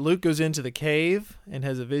see Luke goes into the cave and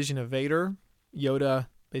has a vision of Vader. Yoda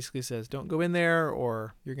basically says, don't go in there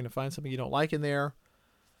or you're going to find something you don't like in there.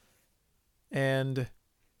 And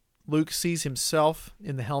Luke sees himself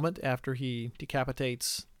in the helmet after he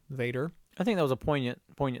decapitates Vader. I think that was a poignant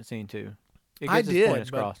scene too. It I gets its point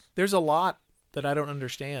did, but across. there's a lot that I don't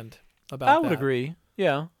understand about I would that. agree.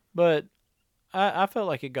 Yeah, but I felt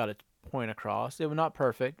like it got its point across. It was not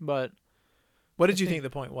perfect, but What did you think the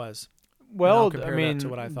point was? well, compare I that mean, to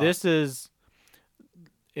what I thought. this is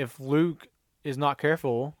if Luke is not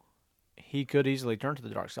careful, he could easily turn to the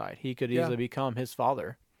dark side. He could easily become his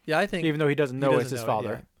father, Yeah, I think even though he doesn't know it's doesn't his know it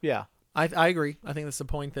father. yet. Yeah, I agree. I think that's the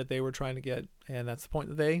point that they were trying to get, and that's the point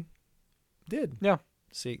that they did. Yeah.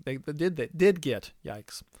 See, they did get.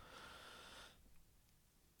 Yikes.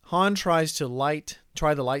 Han tries to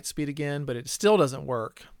try the light speed again, but it still doesn't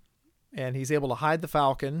work. And he's able to hide the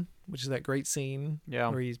Falcon, which is that great scene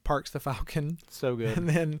where he parks the Falcon. So good. And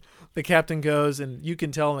then the captain goes, and you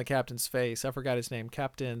can tell in the captain's face. I forgot his name.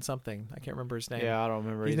 Captain something. I can't remember his name. Yeah, I don't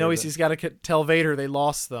remember. He's got to tell Vader they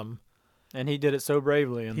lost them. And he did it so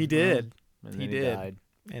bravely. And, He did. And He then did. died.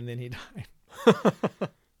 And then he died.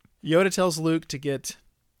 Yoda tells Luke to get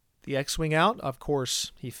the X-Wing out. Of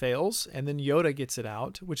course, he fails. And then Yoda gets it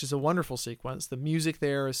out, which is a wonderful sequence. The music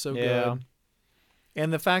there is so good.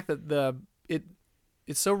 And the fact that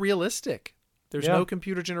it's so realistic. There's no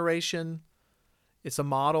computer generation. It's a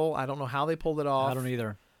model. I don't know how they pulled it off. I don't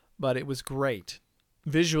either. But it was great.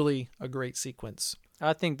 Visually, a great sequence.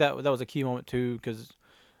 I think that was a key moment too, because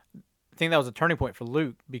I think that was a turning point for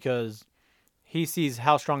Luke because he sees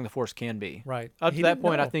how strong the Force can be. Right. Up to that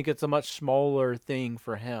point, I think it's a much smaller thing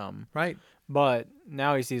for him. Right. But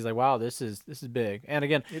now he sees like, wow, this is big. And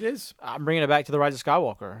again, it is. I'm bringing it back to the Rise of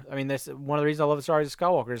Skywalker. I mean, that's one of the reasons I love the Rise of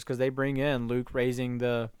Skywalker is because they bring in Luke raising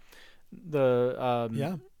the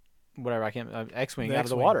whatever I can't X-wing out of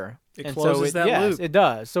the water. It and closes that loop. It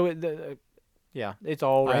does. So it's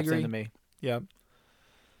all wraps into me. Yeah.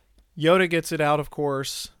 Yoda gets it out, of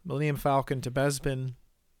course. Millennium Falcon to Bespin,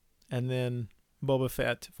 and then Boba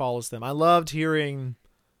Fett follows them. I loved hearing,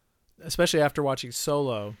 especially after watching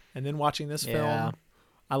Solo and then watching this film.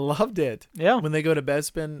 I loved it. Yeah. When they go to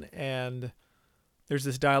Bespin and there's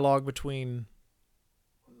this dialogue between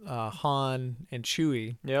Han and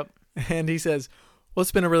Chewie. Yep. And he says, well,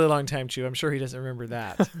 it's been a really long time, Chewie. I'm sure he doesn't remember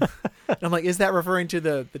that. And I'm like, is that referring to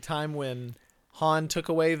the time when Han took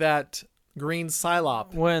away that green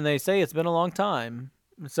Psylop? When they say it's been a long time.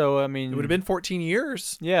 So, I mean, it would have been 14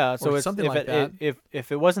 years. Yeah. So it's something like that.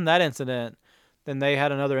 If it wasn't that incident, then they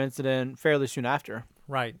had another incident fairly soon after.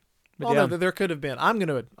 Right. But well, there could have been.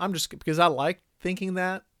 I'm just because I like thinking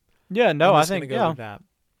that. Yeah. No, I think go with that.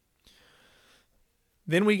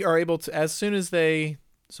 Then we are able to, as soon as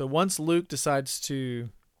once Luke decides to,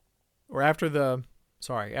 or after the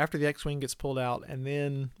X-Wing gets pulled out, and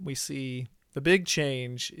then we see the big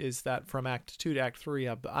change is that from Act 2 to Act 3,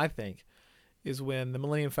 I think, is when the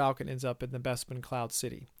Millennium Falcon ends up in the Bespin Cloud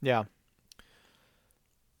City. Yeah.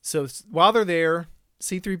 So while they're there,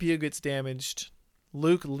 C-3PO gets damaged.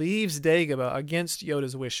 Luke leaves Dagobah against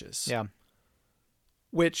Yoda's wishes. Yeah.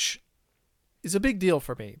 Which is a big deal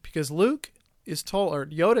for me because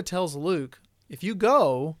Yoda tells Luke, if you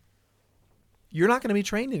go, you're not going to be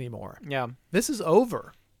trained anymore. Yeah. This is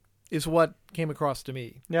over, is what came across to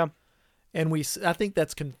me. Yeah. And I think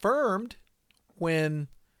that's confirmed when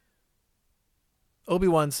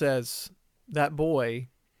Obi-Wan says, that boy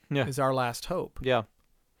is our last hope. Yeah.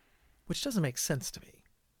 Which doesn't make sense to me.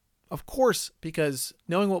 Of course, because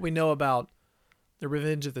knowing what we know about the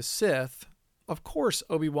Revenge of the Sith, of course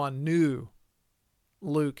Obi-Wan knew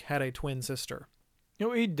Luke had a twin sister.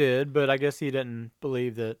 He did, but I guess he didn't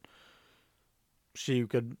believe that she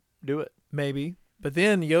could do it. Maybe. But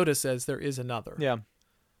then Yoda says there is another. Yeah.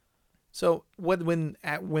 So when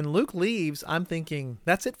Luke leaves, I'm thinking,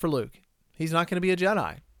 that's it for Luke. He's not going to be a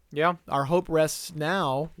Jedi. Yeah. Our hope rests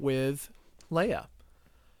now with Leia.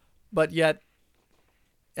 But yet,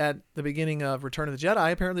 at the beginning of Return of the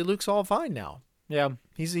Jedi, apparently Luke's all fine now. Yeah.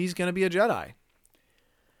 He's going to be a Jedi.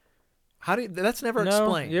 That's never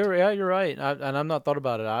explained. You're right. And I've not thought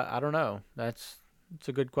about it. I don't know. It's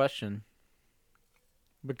a good question.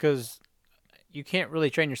 Because you can't really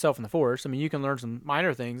train yourself in the Force. I mean, you can learn some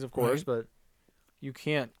minor things, of course, but you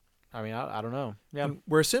can't. I mean, I don't know. Yeah. And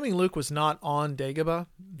we're assuming Luke was not on Dagobah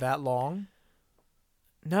that long.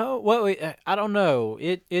 No, well, I don't know.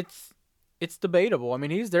 It's debatable. I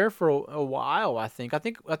mean, he's there for a while. I think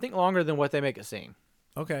longer than what they make it seem.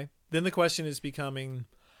 Okay. Then the question is becoming,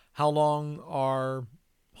 how long are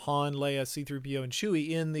Han, Leia, C-3PO, and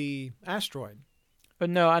Chewie in the asteroid? But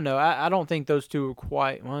no, I know. I don't think those two are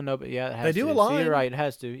quite. Well, no, but yeah, it has They to. do align. So you're right. It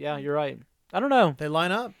has to. Yeah, you're right. I don't know. They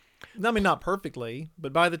line up. I mean, not perfectly,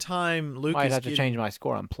 but by the time Luke Might have to change my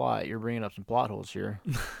score on plot. You're bringing up some plot holes here.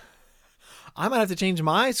 I might have to change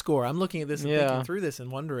my score. I'm looking at this and Yeah. thinking through this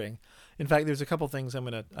and wondering. In fact, there's a couple things I'm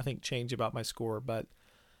going to, I think, change about my score, but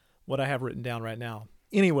what I have written down right now.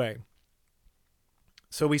 Anyway,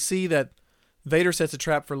 so we see that Vader sets a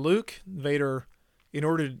trap for Luke. Vader,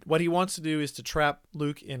 what he wants to do is to trap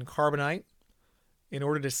Luke in carbonite. In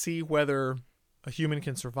order to see whether a human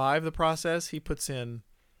can survive the process, he puts in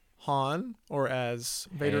Han, or as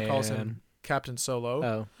Vader calls him, Captain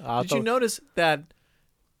Solo. Oh, Did you notice that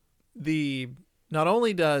not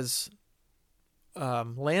only does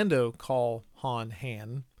Lando call Han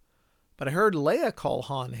Han, but I heard Leia call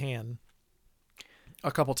Han Han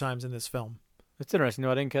a couple times in this film. It's interesting.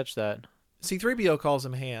 No, I didn't catch that. C-3PO calls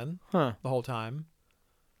him Han Huh. the whole time,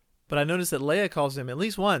 but I noticed that Leia calls him at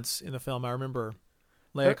least once in the film. I remember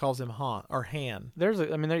Leia calls him Han or Han. There's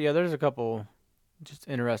a couple just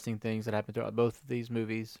interesting things that happen throughout both of these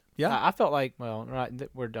movies. Yeah. I felt like, well, right,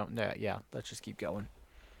 we're done. Yeah, let's just keep going.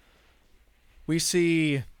 We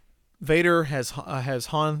see Vader has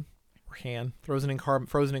Han or Han frozen in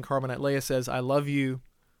carbonite. Leia says, "I love you,"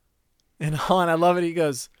 and Han, I love it. He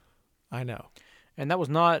goes, "I know." And that was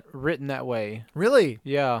not written that way. Really?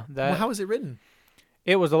 Yeah, Well, how is it written?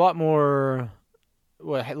 It was a lot more.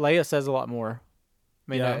 Well, Leia says a lot more.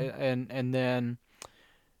 I mean, Yeah. and then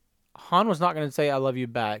Han was not going to say "I love you"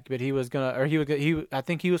 back, but he was gonna, or I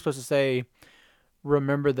think he was supposed to say,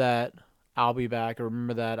 "Remember that I'll be back," or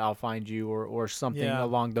 "Remember that I'll find you," or something Yeah.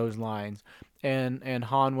 along those lines. And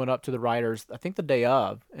Han went up to the writers, I think the day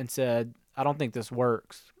of, and said, "I don't think this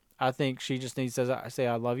works. I think she just needs to say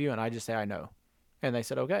I love you, and I just say I know." And they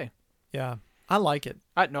said, "Okay." Yeah, I like it.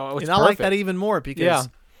 No, it's And perfect. I like that even more because Yeah.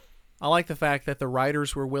 I like the fact that the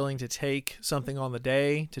writers were willing to take something on the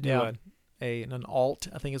day to do Yeah. an alt,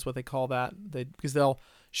 I think is what they call that. Because they'll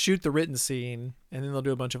shoot the written scene and then they'll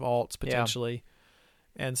do a bunch of alts potentially.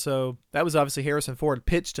 And so that was obviously Harrison Ford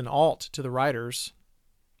pitched an alt to the writers,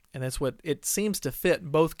 and that's what it seems to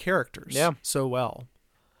fit both characters so well.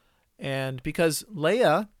 And because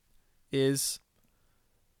Leia is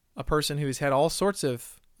a person who's had all sorts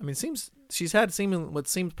of, I mean, she's had what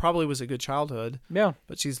seems probably was a good childhood. Yeah.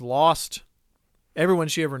 But she's lost everyone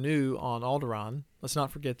she ever knew on Alderaan. Let's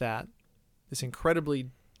not forget that. This incredibly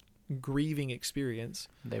grieving experience.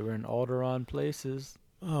 They were in Alderaan places.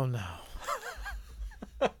 Oh, no.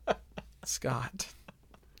 Scott.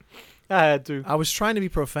 I had to. I was trying to be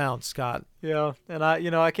profound, Scott. Yeah, and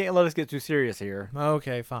I can't let us get too serious here.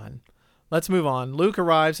 Okay, fine. Let's move on. Luke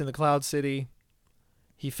arrives in the Cloud City.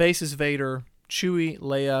 He faces Vader. Chewie,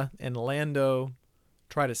 Leia, and Lando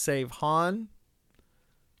try to save Han,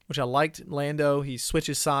 which I liked. Lando, he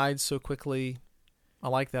switches sides so quickly. I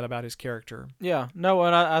like that about his character. Yeah, no,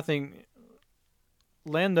 and I think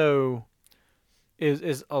Lando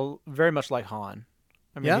is very much like Han.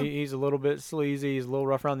 I mean, he's a little bit sleazy, he's a little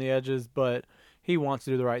rough around the edges, but he wants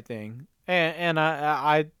to do the right thing. And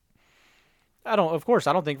I don't, of course,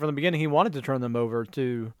 I don't think from the beginning he wanted to turn them over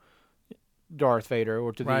to Darth Vader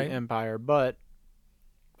or to the Empire, but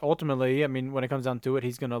ultimately, I mean, when it comes down to it,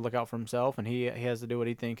 he's going to look out for himself, and he has to do what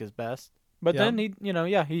he thinks is best. But then he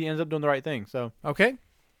ends up doing the right thing. So okay,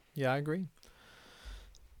 yeah, I agree.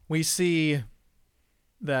 We see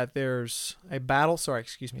that there's a battle. Sorry,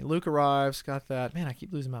 excuse me. Luke arrives. Got that. Man, I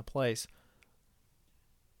keep losing my place.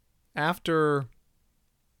 After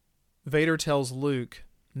Vader tells Luke,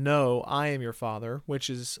 "No, I am your father," which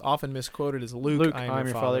is often misquoted as Luke, I am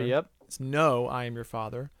your father. Yep. It's "No, I am your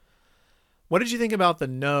father." What did you think about the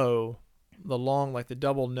 "no," the long, like the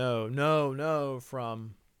double no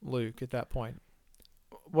from Luke at that point?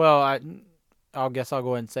 Well, I'll guess I'll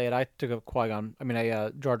go ahead and say it. I took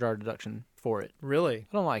a Jar Jar deduction for it. Really?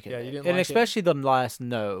 I don't like it. Yeah, you didn't and like especially the last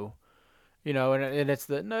no. and it's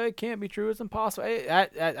no, it can't be true. It's impossible.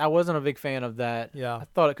 I wasn't a big fan of that. Yeah. I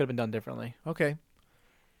thought it could have been done differently. Okay.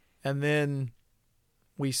 And then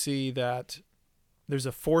we see that there's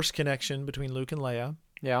a force connection between Luke and Leia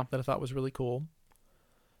Yeah. that I thought was really cool.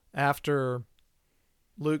 After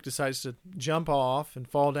Luke decides to jump off and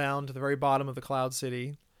fall down to the very bottom of the Cloud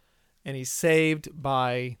City, and he's saved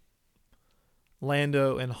by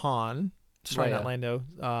Lando and Han. Sorry, Leia. not Lando.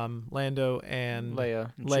 Lando and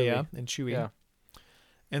Leia and Chewie. Yeah.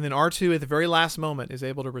 And then R2 at the very last moment is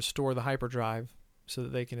able to restore the hyperdrive so that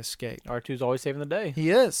they can escape. R2's always saving the day. He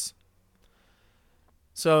is.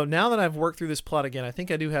 So now that I've worked through this plot again, I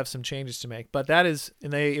think I do have some changes to make. But that is,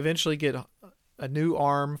 and they eventually get a new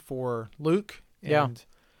arm for Luke. And Yeah.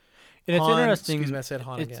 And it's Han, interesting. Excuse me, I said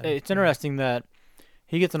Han again. It's interesting that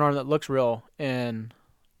he gets an arm that looks real in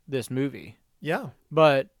this movie, Yeah.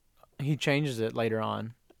 but he changes it later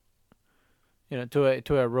on.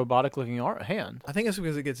 To a robotic looking hand. I think it's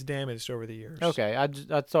because it gets damaged over the years. Okay, I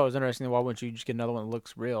thought it was interesting. Why wouldn't you just get another one that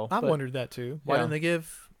looks real? I But- wondered that too. Why Yeah. didn't they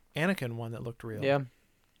give Anakin one that looked real? Yeah.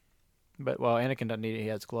 But Anakin doesn't need it. He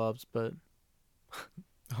has gloves. But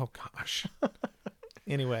Oh gosh.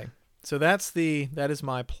 Anyway, so that is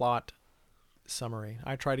my plot summary.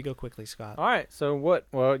 I tried to go quickly, Scott. all right. So what?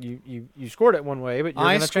 Well, you scored it one way, but you're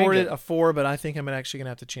I gonna scored change it a 4, but I think I'm actually going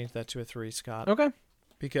to have to change that to a 3, Scott. Okay.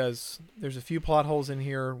 Because there's a few plot holes in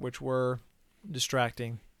here which were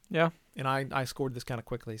distracting. Yeah. And I scored this kind of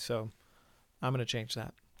quickly, so I'm going to change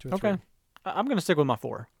that to a Okay. 3. I'm gonna stick with my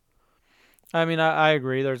 4. I mean, I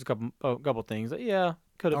agree. There's a couple things that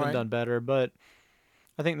could have All been right. done better, but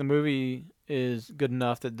I think the movie is good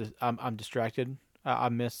enough that I'm distracted. I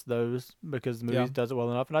miss those because the movie Yeah. does it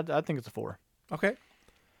well enough, and I think it's a 4. Okay.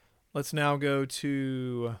 Let's now go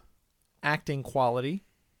to acting quality.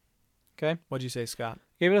 Okay. What'd you say, Scott?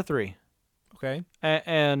 Gave it a 3. Okay.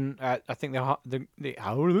 And I think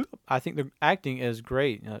I think the acting is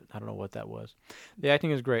great. I don't know what that was. The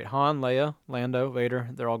acting is great. Han, Leia, Lando, Vader,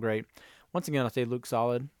 they're all great. Once again, I say Luke's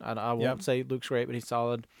solid. I won't Yep. say Luke's great, but he's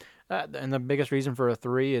solid. And the biggest reason for a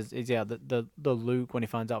 3 is the Luke when he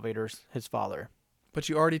finds out Vader's his father. But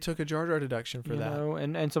you already took a Jar Jar deduction for You that. know,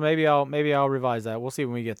 and so maybe I'll revise that. We'll see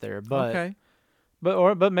when we get there. But Okay.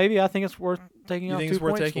 but maybe I think it's worth taking You off think 2 it's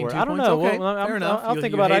worth points taking for 2 it. I don't points? know. Okay. Well, Fair enough. I'll You-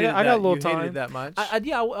 think you about it. hated I got a that- little you time. hated it that much?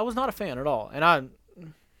 I was not a fan at all, and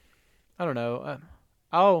I don't know.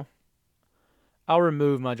 I'll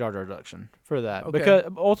remove my Jar Jar deduction for that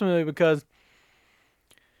Okay. because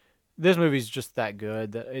this movie's just that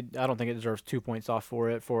good that I don't think it deserves 2 points off for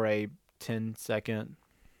it for a 10-second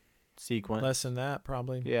sequence. Less than that,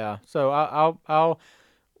 probably. Yeah, so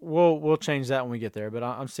we'll change that when we get there, but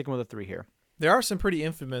I'm sticking with a 3 here. There are some pretty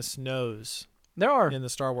infamous no's There are, in the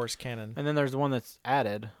Star Wars canon. and then there's the one that's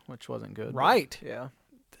added, which wasn't good. Right. Yeah,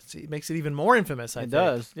 It makes it even more infamous, I it think.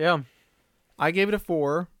 does. Yeah. I gave it a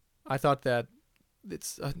 4. I thought that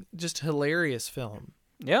it's a just hilarious film.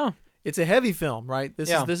 Yeah. It's a heavy film, right? This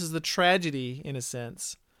Yeah. is the tragedy, in a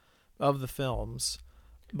sense, of the films.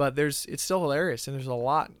 But it's still hilarious, and there's a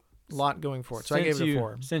lot going for it. So I gave it a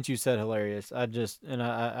 4. Since you said hilarious, I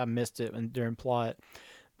missed it during plot.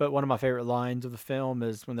 But one of my favorite lines of the film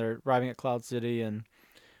is when they're arriving at Cloud City,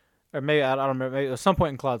 or maybe I don't remember. Maybe at some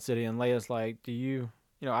point in Cloud City, and Leia's like, "Do you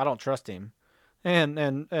I don't trust him," and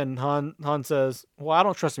Han says, "Well, I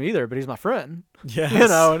don't trust him either, but he's my friend." Yes.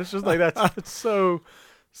 And it's just like it's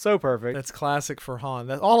so perfect. That's classic for Han.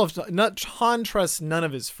 Han trusts none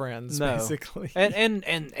of his friends, No. basically.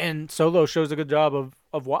 And Solo shows a good job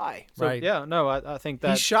of why. So, Right. Yeah. No, I think He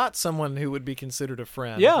that. shot someone who would be considered a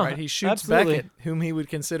friend. Yeah, right? He shoots absolutely. Beckett, whom he would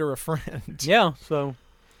consider a friend. Yeah. So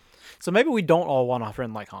maybe we don't all want a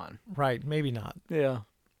friend like Han. Right, maybe not. Yeah.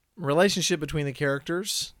 Relationship between the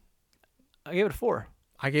characters, I gave it a 4.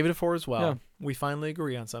 I gave it a 4 as well. Yeah. We finally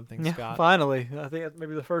agree on something, Yeah, Scott. finally. I think that's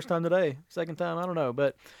maybe the first time today. Second time, I don't know.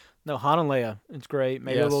 But no, Han and Leia, it's great.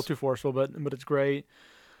 Maybe a Yes. little too forceful, but it's great.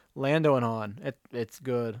 Lando and Han, it's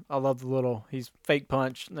good. I love he's fake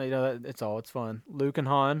punch. It's fun. Luke and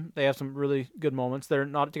Han, they have some really good moments. They're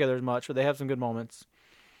not together as much, but they have some good moments.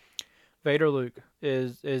 Vader Luke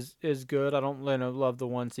is good. I don't love the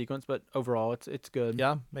one sequence, but overall it's good.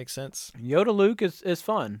 Yeah, makes sense. Yoda Luke is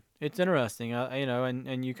fun. It's interesting.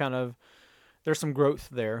 And you kind of there's some growth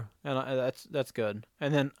there, and that's good.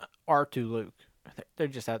 And then R2 Luke, they're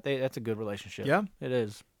just that's a good relationship. Yeah. It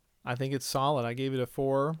is. I think it's solid. I gave it a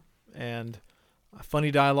 4, and a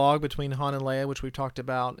funny dialogue between Han and Leia, which we've talked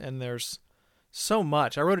about, and there's so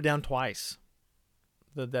much. I wrote it down twice.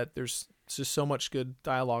 That there's just so much good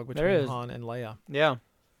dialogue There between is. Han and Leia. Yeah.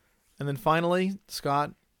 And then finally,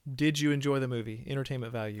 Scott, did you enjoy the movie?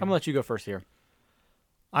 Entertainment value. I'm gonna let you go first here.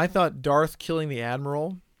 I thought Darth killing the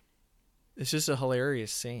Admiral is just a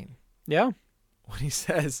hilarious scene. Yeah. When he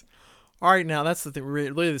says, all right, now that's the thing,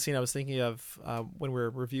 really the scene I was thinking of when we were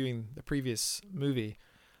reviewing the previous movie.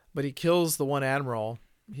 But he kills the one Admiral.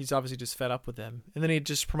 He's obviously just fed up with him. And then he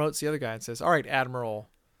just promotes the other guy and says, all right, Admiral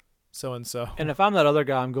so-and-so. And if I'm that other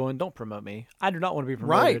guy, I'm going, don't promote me. I do not want to be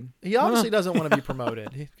promoted. Right. He obviously doesn't want to be promoted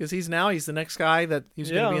because he's the next guy that he's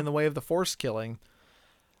going to be in the way of the Force killing.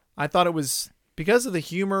 I thought it was, because of the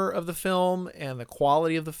humor of the film and the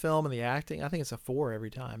quality of the film and the acting, I think it's a 4 every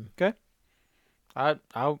time. Okay. I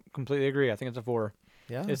completely agree. I think it's a 4.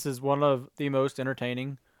 Yeah. This is one of the most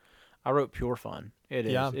entertaining. I wrote pure fun. It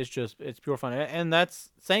is. Yeah. It's pure fun. And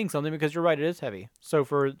that's saying something because you're right, it is heavy. So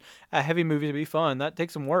for a heavy movie to be fun, that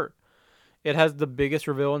takes some work. It has the biggest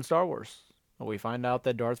reveal in Star Wars. We find out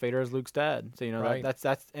that Darth Vader is Luke's dad. So, Right. that's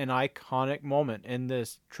an iconic moment in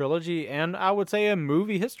this trilogy and I would say in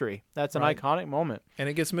movie history. That's an Right. iconic moment. And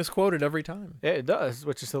it gets misquoted every time. It does,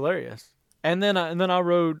 which is hilarious. And then I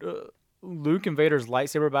wrote Luke and Vader's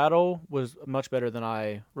lightsaber battle was much better than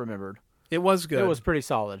I remembered. It was good. It was pretty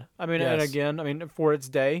solid. I mean, and Yes. again, for its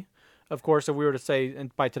day, of course, if we were to say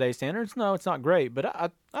by today's standards, no, it's not great, but I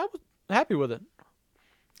was happy with it.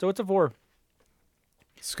 So it's a 4.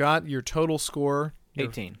 Scott, your total score, your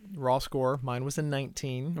 18. raw score, mine was a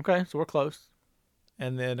 19. Okay, so we're close.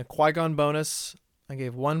 And then a Qui-Gon bonus, I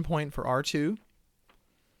gave 1 point for R2.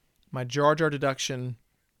 My Jar Jar deduction,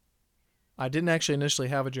 I didn't actually initially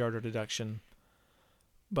have a Jar Jar deduction,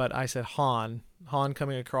 but I said Han. Han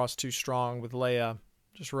coming across too strong with Leia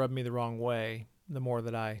just rubbed me the wrong way the more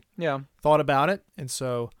that I Yeah. thought about it. And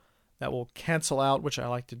so that will cancel out, which I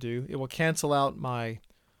like to do. It will cancel out my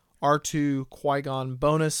R2 Qui-Gon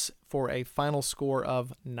bonus for a final score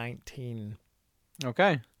of 19.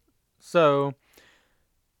 Okay. So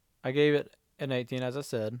I gave it an 18, as I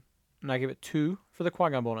said, and I gave it 2 for the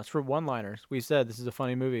Qui-Gon bonus for one-liners. We said this is a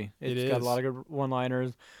funny movie. It's got a lot of good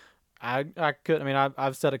one-liners. I've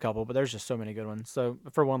said a couple, but there's just so many good ones. So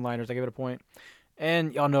for one-liners, I gave it a point.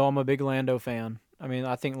 And y'all know I'm a big Lando fan. I mean,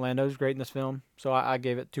 I think Lando's great in this film, so I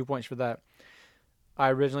gave it 2 points for that. I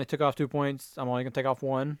originally took off 2 points. I'm only going to take off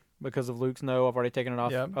 1 because of Luke's no. I've already taken it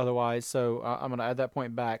off otherwise, so I'm going to add that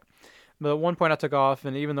point back. But the 1 point I took off,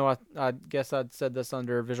 and even though I guess I'd said this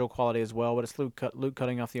under visual quality as well, but it's Luke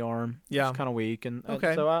cutting off the arm. Yeah. It's kind of weak, and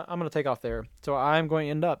Okay. so I'm going to take off there. So I'm going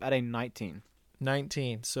to end up at a 19.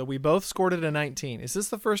 19. So we both scored it a 19. Is this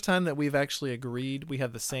the first time that we've actually agreed we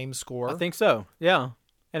have the same score? I think so, yeah.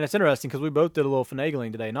 And it's interesting because we both did a little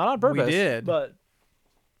finagling today. Not on purpose. We did. But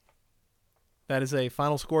that is a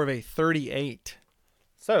final score of a 38.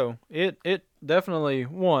 so it definitely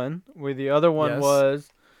won. With the other one Yes. was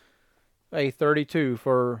a 32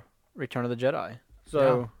 for Return of the Jedi.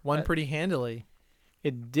 So won pretty handily.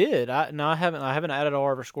 it did. I haven't added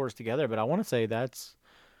all of our scores together, but I want to say that's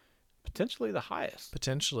potentially the highest.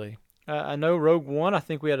 Potentially. I know Rogue One. I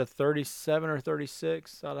think we had a 37 or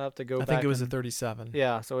 36. I'd have to go I back. think it was a and- 37.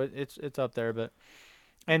 Yeah, so it's up there, but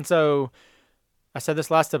and so I said this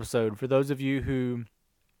last episode. For those of you who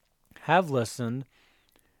have listened,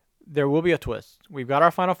 there will be a twist. We've got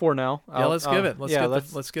our final 4 now. Yeah, let's give it. Let's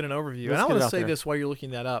get an overview. And I get want it to out say there. this while you're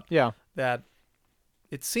looking that up. Yeah, That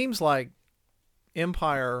it seems like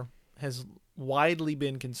Empire has widely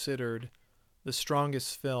been considered the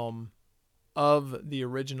strongest film of the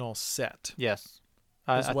original set. yes,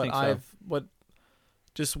 I Is think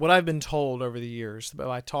so. what I've been told over the years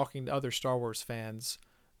by talking to other Star Wars fans.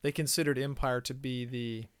 They considered Empire to be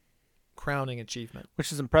the crowning achievement.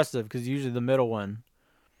 Which is impressive because usually the middle one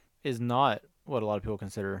is not what a lot of people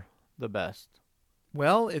consider the best.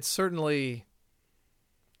 Well, it's certainly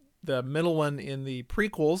the middle one in the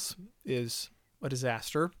prequels is a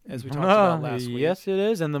disaster, as we talked about last week. Yes, it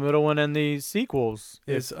is, and the middle one in the sequels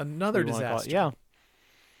Is another we wanna call it. disaster. Yeah.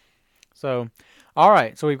 So, all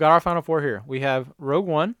right. So we've got our final 4 here. We have Rogue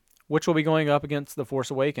One, which will be going up against The Force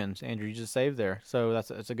Awakens. Andrew, you just saved there. So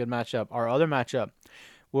that's a good matchup. Our other matchup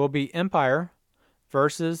will be Empire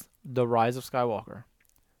versus The Rise of Skywalker.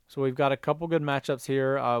 So we've got a couple good matchups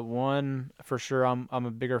here. One for sure I'm a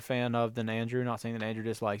bigger fan of than Andrew. Not saying that Andrew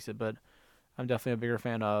dislikes it, but I'm definitely a bigger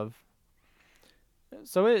fan of.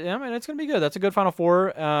 So it's going to be good. That's a good final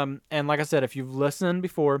 4. And like I said, if you've listened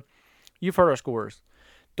before, you've heard our scores.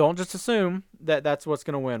 Don't just assume that that's what's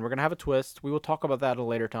going to win. We're going to have a twist. We will talk about that at a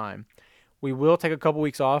later time. We will take a couple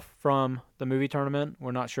weeks off from the movie tournament.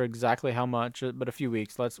 We're not sure exactly how much, but a few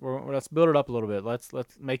weeks. Let's build it up a little bit. Let's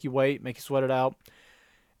make you wait, make you sweat it out.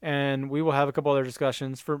 And we will have a couple other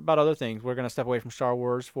discussions about other things. We're going to step away from Star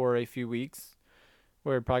Wars for a few weeks.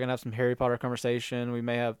 We're probably going to have some Harry Potter conversation. We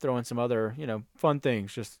may throw in some other, fun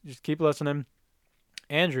things. Just keep listening.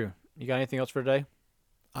 Andrew, you got anything else for today?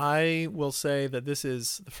 I will say that this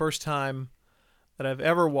is the first time that I've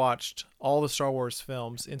ever watched all the Star Wars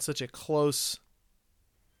films in such a close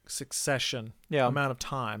succession amount of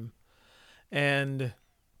time. And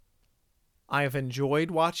I have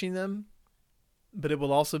enjoyed watching them, but it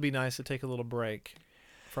will also be nice to take a little break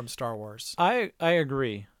from Star Wars. I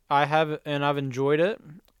agree. I've enjoyed it.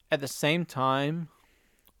 At the same time,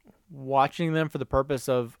 watching them for the purpose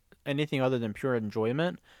of anything other than pure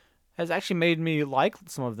enjoyment has actually made me like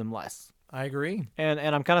some of them less. I agree. And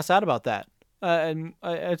I'm kind of sad about that. And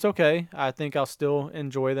it's okay. I think I'll still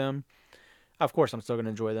enjoy them. Of course, I'm still going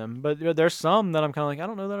to enjoy them. But there's some that I'm kind of like, I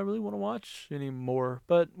don't know that I really want to watch anymore.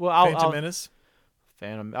 But, well, Phantom Menace?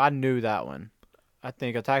 I knew that one. I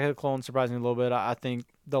think Attack of the Clones surprised me a little bit. I think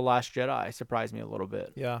The Last Jedi surprised me a little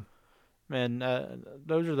bit. Yeah. And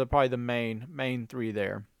those are probably the main three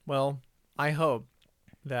there. Well, I hope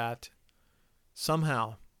that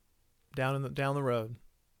somehow down the road,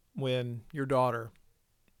 when your daughter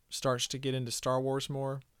starts to get into Star Wars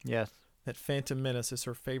more, yes, that Phantom Menace is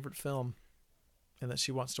her favorite film, and that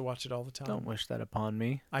she wants to watch it all the time. Don't wish that upon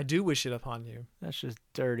me. I do wish it upon you. That's just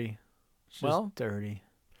dirty. It's just dirty.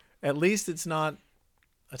 At least it's not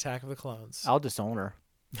Attack of the Clones. I'll disown her.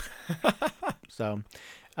 So,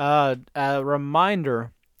 a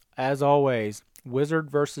reminder, as always, Wizard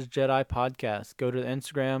versus Jedi podcast. Go to the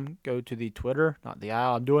Instagram. Go to the Twitter. Not the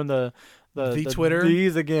I. I'm doing the Twitter.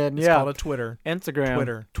 These again. It's called a Twitter.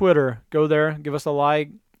 Instagram. Twitter. Go there. Give us a like.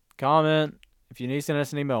 Comment. If you need to send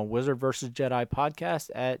us an email,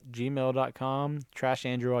 wizardversusjedipodcast@gmail.com. Trash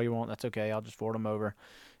Andrew all you want. That's okay. I'll just forward him over.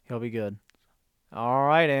 He'll be good. All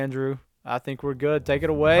right, Andrew. I think we're good. Take it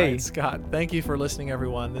away. All right, Scott. Thank you for listening,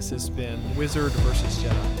 everyone. This has been Wizard versus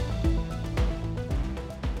Jedi.